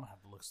as well. I'm going to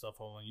have to look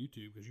stuff on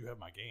YouTube because you have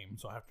my game,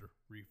 so I have to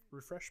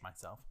refresh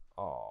myself.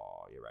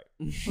 Oh, you're right.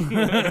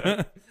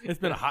 It's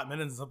been a hot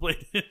minute since I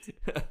played it.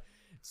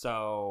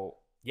 So,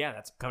 yeah,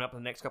 that's coming up in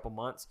the next couple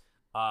months.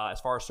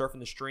 As far as Surfing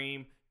the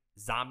Stream,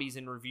 Zombies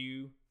in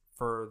Review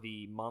for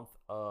the month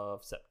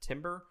of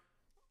September,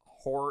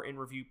 Horror in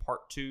Review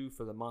Part 2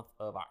 for the month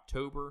of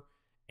October,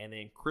 and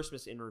then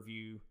Christmas in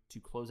Review to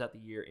close out the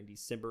year in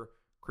December.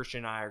 Christian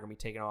and I are going to be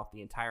taking off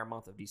the entire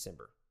month of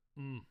December.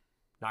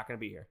 Not going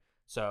to be here.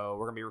 So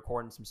we're going to be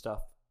recording some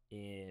stuff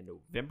in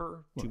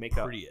November to make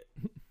up. It.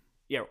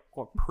 Yeah,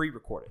 we're going to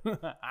pre-record it.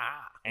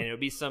 And it'll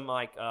be some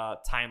like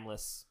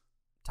timeless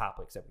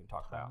topics that we can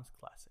talk about.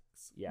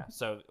 Classics. Yeah,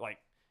 so like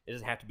it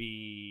doesn't have to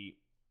be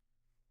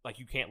like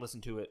you can't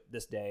listen to it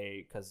this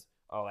day because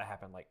that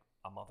happened like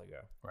a month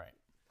ago. Right.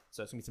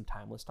 So it's gonna be some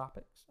timeless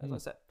topics, as I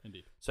said.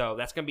 Indeed. So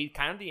that's gonna be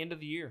kind of the end of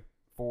the year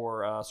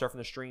for Surfing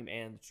the Stream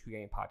and the 2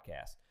 Game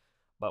Podcast.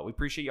 But we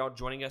appreciate y'all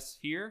joining us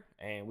here,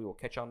 and we will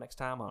catch y'all next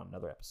time on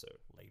another episode.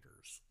 Later.